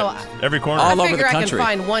 Yeah, so every corner. All over the country. I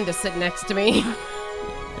can find one to sit next to me.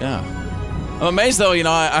 Yeah. I'm amazed, though,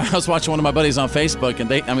 I was watching one of my buddies on Facebook, and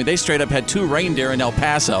they straight up had 2 reindeer in El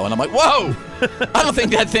Paso, and I'm like, whoa! I don't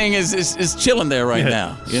think that thing is chilling there right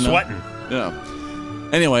now. Sweating. Yeah.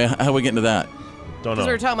 Anyway, how we get into that? Don't know. Because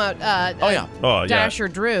we were talking about Dasher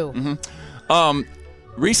Drew. Mm-hmm.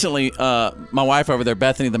 Recently, my wife over there,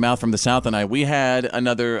 Bethany the Mouth from the South, and we had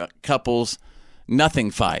another couple's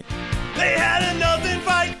nothing fight. They had a nothing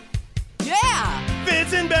fight. Yeah.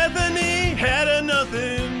 Fitz and Bethany had a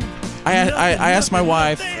nothing. I asked my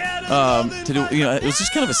wife, to do, it was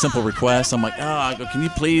just kind of a simple request. I'm like, can you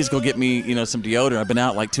please go get me, some deodorant? I've been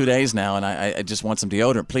out like 2 days now, and I just want some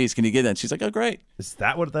deodorant. Please, can you get that? And she's like, oh, great. Is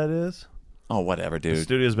that what that is? Oh, whatever, dude. The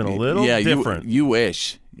studio's been a little different. You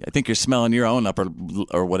wish. I think you're smelling your own up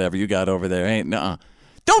or whatever you got over there. Ain't nuh-uh.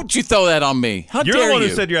 Don't you throw that on me. How dare you? You're the one who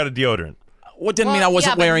said you're out of deodorant. Well, didn't mean I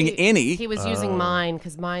wasn't wearing any. He was using mine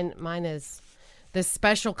because mine is this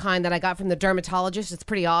special kind that I got from the dermatologist. It's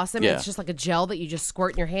pretty awesome. Yeah. It's just like a gel that you just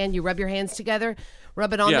squirt in your hand. You rub your hands together,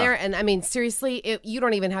 rub it on there. And I mean, seriously, you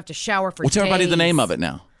don't even have to shower for days. Tell everybody the name of it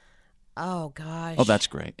now. Oh, gosh. Oh, that's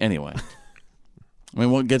great. Anyway. I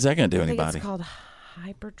mean, what good's that going to do anybody? It's called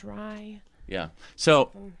Hyper Dry. Yeah.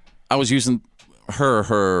 So I was using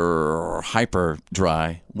her Hyper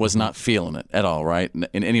Dry, was not feeling it at all, right?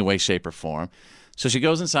 In any way, shape, or form. So she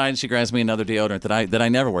goes inside and she grabs me another deodorant that I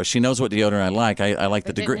never wear. She knows what deodorant I like. I like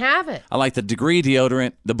the Degree. Didn't have it. I like the Degree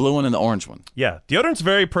deodorant, the blue one and the orange one. Yeah, deodorant's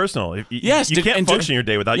very personal. Yes, you can't function your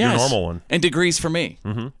day without your normal one. And Degree's for me.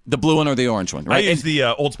 The blue one or the orange one. Right? I use the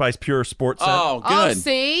Old Spice Pure Sport Scent. Oh, good. Oh,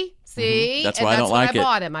 see? That's why I don't like it.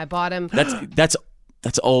 I bought him.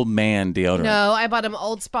 That's old man deodorant. No, I bought him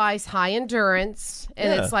Old Spice High Endurance,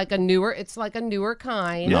 and it's like a newer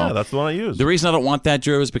kind. Yeah, that's the one I use. The reason I don't want that,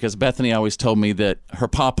 Drew, is because Bethany always told me that her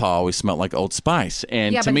papa always smelled like Old Spice,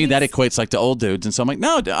 and to me that equates like to old dudes. And so I'm like,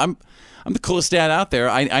 no, I'm the coolest dad out there.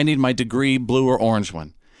 I need my Degree blue or orange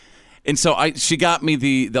one. And so she got me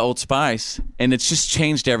the Old Spice, and it's just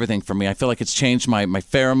changed everything for me. I feel like it's changed my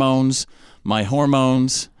pheromones, my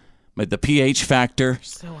hormones. The pH factor.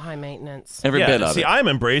 So high maintenance. Every bit of it. See, I'm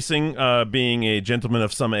embracing being a gentleman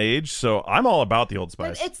of some age, so I'm all about the Old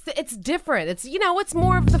Spice. But it's different. It's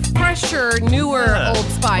more of the fresher, newer Old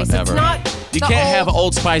Spice. Whatever. It's not. You can't have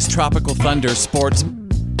Old Spice Tropical Thunder Sports.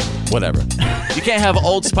 Whatever. You can't have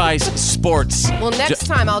Old Spice Sports. Well, next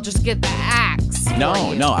time I'll just get the Axe. No,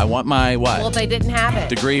 I want my what? Well, they didn't have it.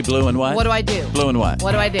 Degree blue and what? What do I do? Blue and what?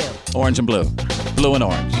 What do I do? Orange and blue. Blue and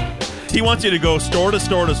orange. He wants you to go store to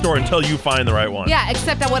store to store until you find the right one. Yeah,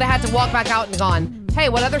 except I would have had to walk back out and gone, hey,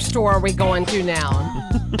 what other store are we going to now?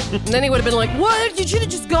 And then he would have been like, what? You should have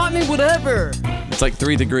just got me whatever. It's like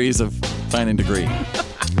 3 degrees of finding Degree. All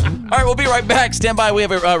right, we'll be right back. Stand by. We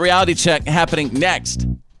have a reality check happening next.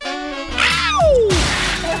 Ow!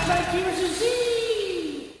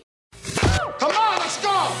 Come on, let's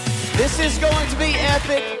go! This is going to be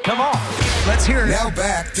epic. Come on. Let's hear it. Now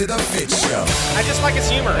back to the Fitz Show. I just like his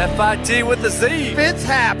humor. F-I-T with the Z. Fitz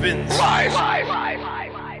happens. Live.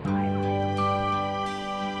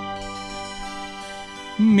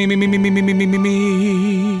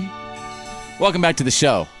 Me. Welcome back to the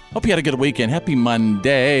show. Hope you had a good weekend. Happy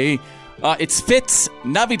Monday. It's Fitz,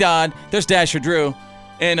 Navidad. There's Dasher Drew.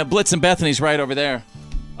 And Blitz and Bethany's right over there.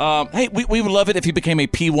 Hey, we would love it if you became a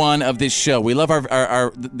P1 of this show. We love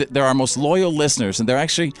they're our most loyal listeners, and they're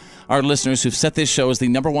actually our listeners who've set this show as the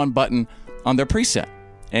 #1 button on their preset,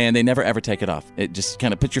 and they never ever take it off. It just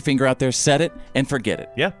kind of put your finger out there, set it, and forget it.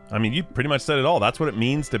 Yeah, I mean, you pretty much said it all. That's what it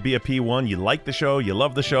means to be a P1. You like the show, you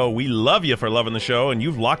love the show. We love you for loving the show, and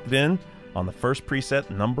you've locked it in on the first preset,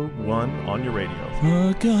 #1 on your radio.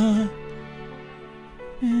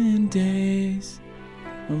 Forgotten days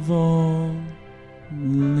of old.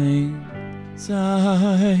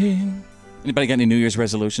 Anybody got any New Year's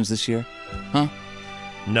resolutions this year? Huh?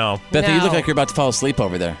 No. Bethany, you look like you're about to fall asleep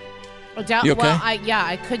over there. You okay? Well,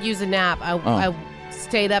 I could use a nap. I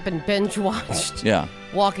stayed up and binge watched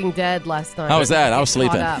Walking Dead last night. How was that? I was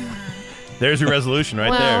sleeping. There's your resolution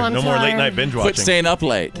right there. I'm no more late night binge watching. Quit staying up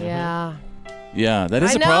late. Yeah. Yeah, that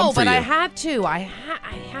is a problem for you. I know, but I had to. I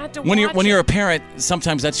had to. When you're a parent,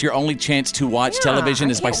 sometimes that's your only chance to watch television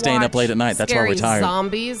is by staying up late at night. That's why we're tired.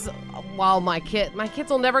 Zombies, while my kids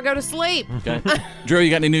will never go to sleep. Okay. Drew,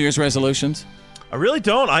 you got any New Year's resolutions? I really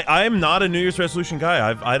don't. I am not a New Year's resolution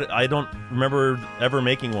guy. I don't remember ever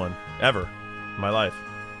making one ever in my life.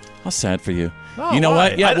 How sad for you. Oh, you know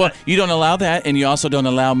why? what? Yeah, you don't allow that, and you also don't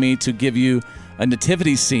allow me to give you a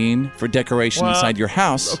nativity scene for decoration inside your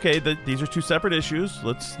house. Okay, these are two separate issues.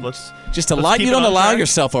 Let's just allow. You don't allow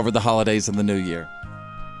yourself over the holidays and the New Year.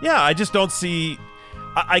 Yeah, I just don't see.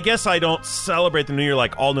 I guess I don't celebrate the New Year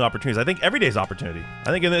like all new opportunities. I think every day is opportunity.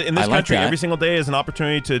 I think in this country, every single day is an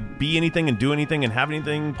opportunity to be anything and do anything and have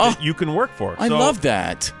anything that you can work for. I love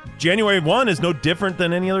that. January 1 is no different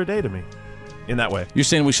than any other day to me in that way. You're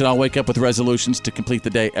saying we should all wake up with resolutions to complete the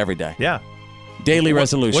day every day. Yeah. Daily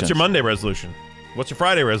resolutions. What's your Monday resolution? What's your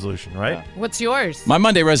Friday resolution, right? Yeah. What's yours? My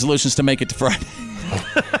Monday resolution is to make it to Friday.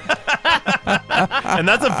 And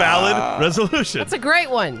that's a valid resolution. That's a great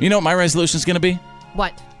one. You know what my resolution is going to be?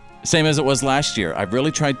 What? Same as it was last year. I've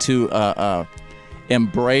really tried to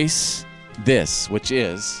embrace this, which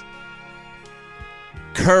is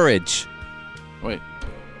Courage. Wait.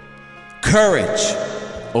 Courage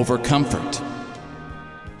over comfort.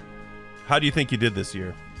 How do you think you did this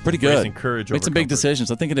year? Pretty good. Raising courage over Made some big comfort.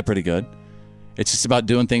 decisions. I think I did pretty good. It's just about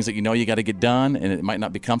doing things that you know you got to get done, and it might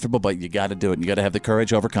not be comfortable, but you got to do it. And you got to have the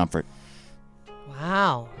courage over comfort.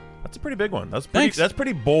 Wow. That's a pretty big one. That's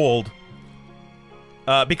pretty bold.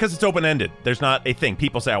 Because it's open-ended. There's not a thing.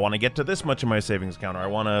 People say, I want to get to this much in my savings account, or I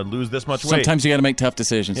want to lose this much weight. Sometimes you got to make tough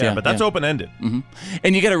decisions. Yeah, but that's open-ended. Mm-hmm.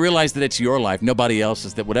 And you got to realize that it's your life, nobody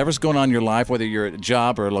else's. That whatever's going on in your life, whether you're at a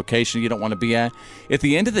job or a location you don't want to be at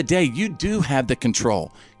the end of the day, you do have the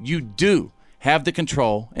control. You do have the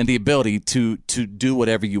control and the ability to do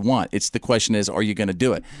whatever you want. It's the question is, are you going to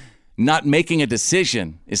do it? Not making a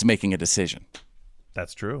decision is making a decision.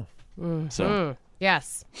 That's true. Mm-hmm. So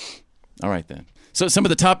yes. All right, then. So some of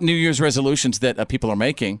the top New Year's resolutions that people are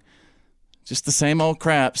making, just the same old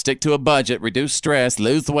crap. Stick to a budget, reduce stress,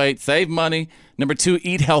 lose weight, save money. Number 2,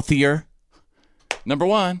 eat healthier. Number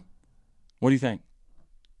 1, what do you think?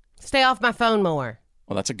 Stay off my phone more.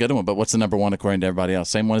 Well, that's a good one, but what's the number 1 according to everybody else?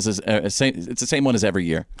 Same one as it's the same one as every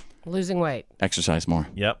year. Losing weight. Exercise more.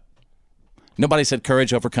 Yep. Nobody said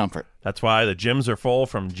courage over comfort. That's why the gyms are full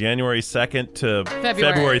from January 2nd to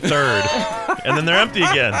February 3rd. And then they're empty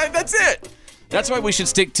again. That's it. That's why we should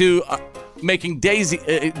stick to making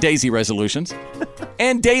daisy resolutions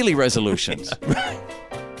and daily resolutions.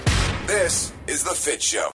 This is The Fitz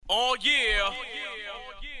Show. Oh, yeah.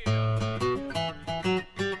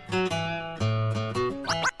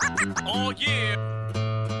 Oh, yeah.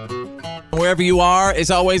 Wherever you are, as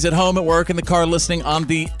always, at home, at work, in the car, listening on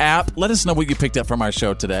the app, let us know what you picked up from our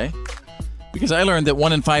show today. Because I learned that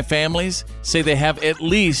 1 in 5 families say they have at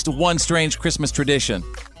least one strange Christmas tradition.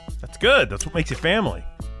 That's good. That's what makes you family.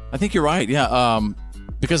 I think you're right, yeah.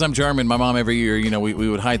 Because I'm German, my mom every year, we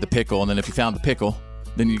would hide the pickle, and then if you found the pickle,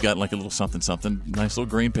 then you got like a little something, nice little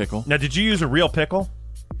green pickle. Now, did you use a real pickle?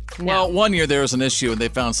 No. Well, one year there was an issue, and they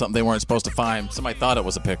found something they weren't supposed to find. Somebody thought it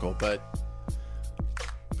was a pickle, but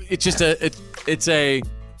it's just it's a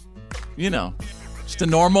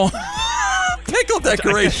normal pickle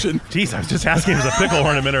decoration. Jeez, I was just asking if it was a pickle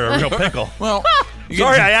ornament or a real pickle. Well,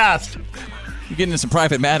 sorry I asked. You're getting into some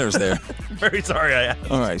private matters there. Very sorry I asked.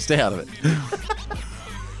 All right, stay out of it.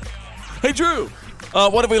 Hey, Drew,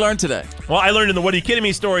 what have we learned today? Well, I learned in the What Are You Kidding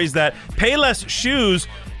Me stories that Payless Shoes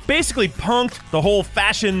basically punked the whole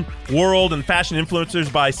fashion world and fashion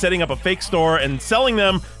influencers by setting up a fake store and selling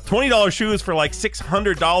them $20 shoes for like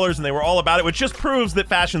 $600, and they were all about it, which just proves that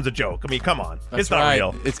fashion's a joke. I mean, come on. That's it's not right.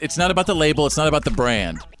 real. It's not about the label. It's not about the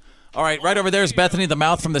brand. All right, right over there is Bethany, the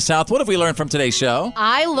mouth from the South. What have we learned from today's show?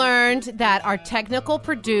 I learned that our technical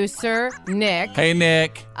producer, Nick. Hey,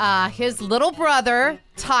 Nick. His little brother,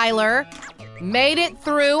 Tyler, made it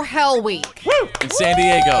through Hell Week. Woo! In San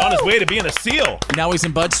Diego. On his way to being a SEAL. Now he's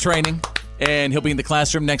in Bud's training, and he'll be in the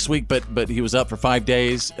classroom next week, but he was up for 5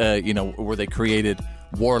 days, where they created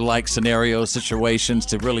warlike scenarios, situations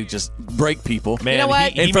to really just break people. Man, you know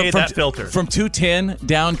what? he made that filter. From 210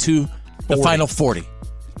 down to the final 40.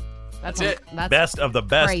 That's it. That's best of the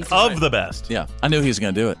best crazy. of the best. Yeah, I knew he was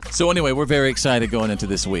going to do it. So anyway, we're very excited going into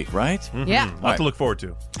this week, right? Mm-hmm. Yeah. Lots to look forward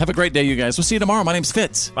to. Have a great day, you guys. We'll see you tomorrow. My name's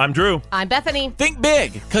Fitz. I'm Drew. I'm Bethany. Think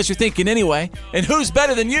big, because you're thinking anyway. And who's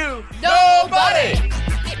better than you? Nobody!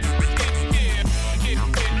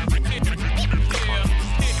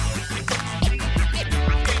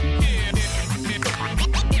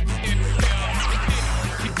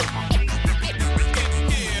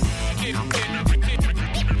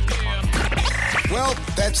 Well,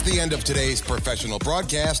 that's the end of today's professional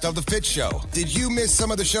broadcast of The Fitz Show. Did you miss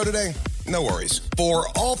some of the show today? No worries. For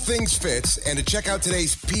all things Fitz and to check out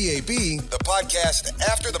today's PAB, the podcast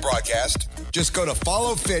after the broadcast, just go to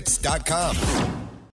followfitz.com.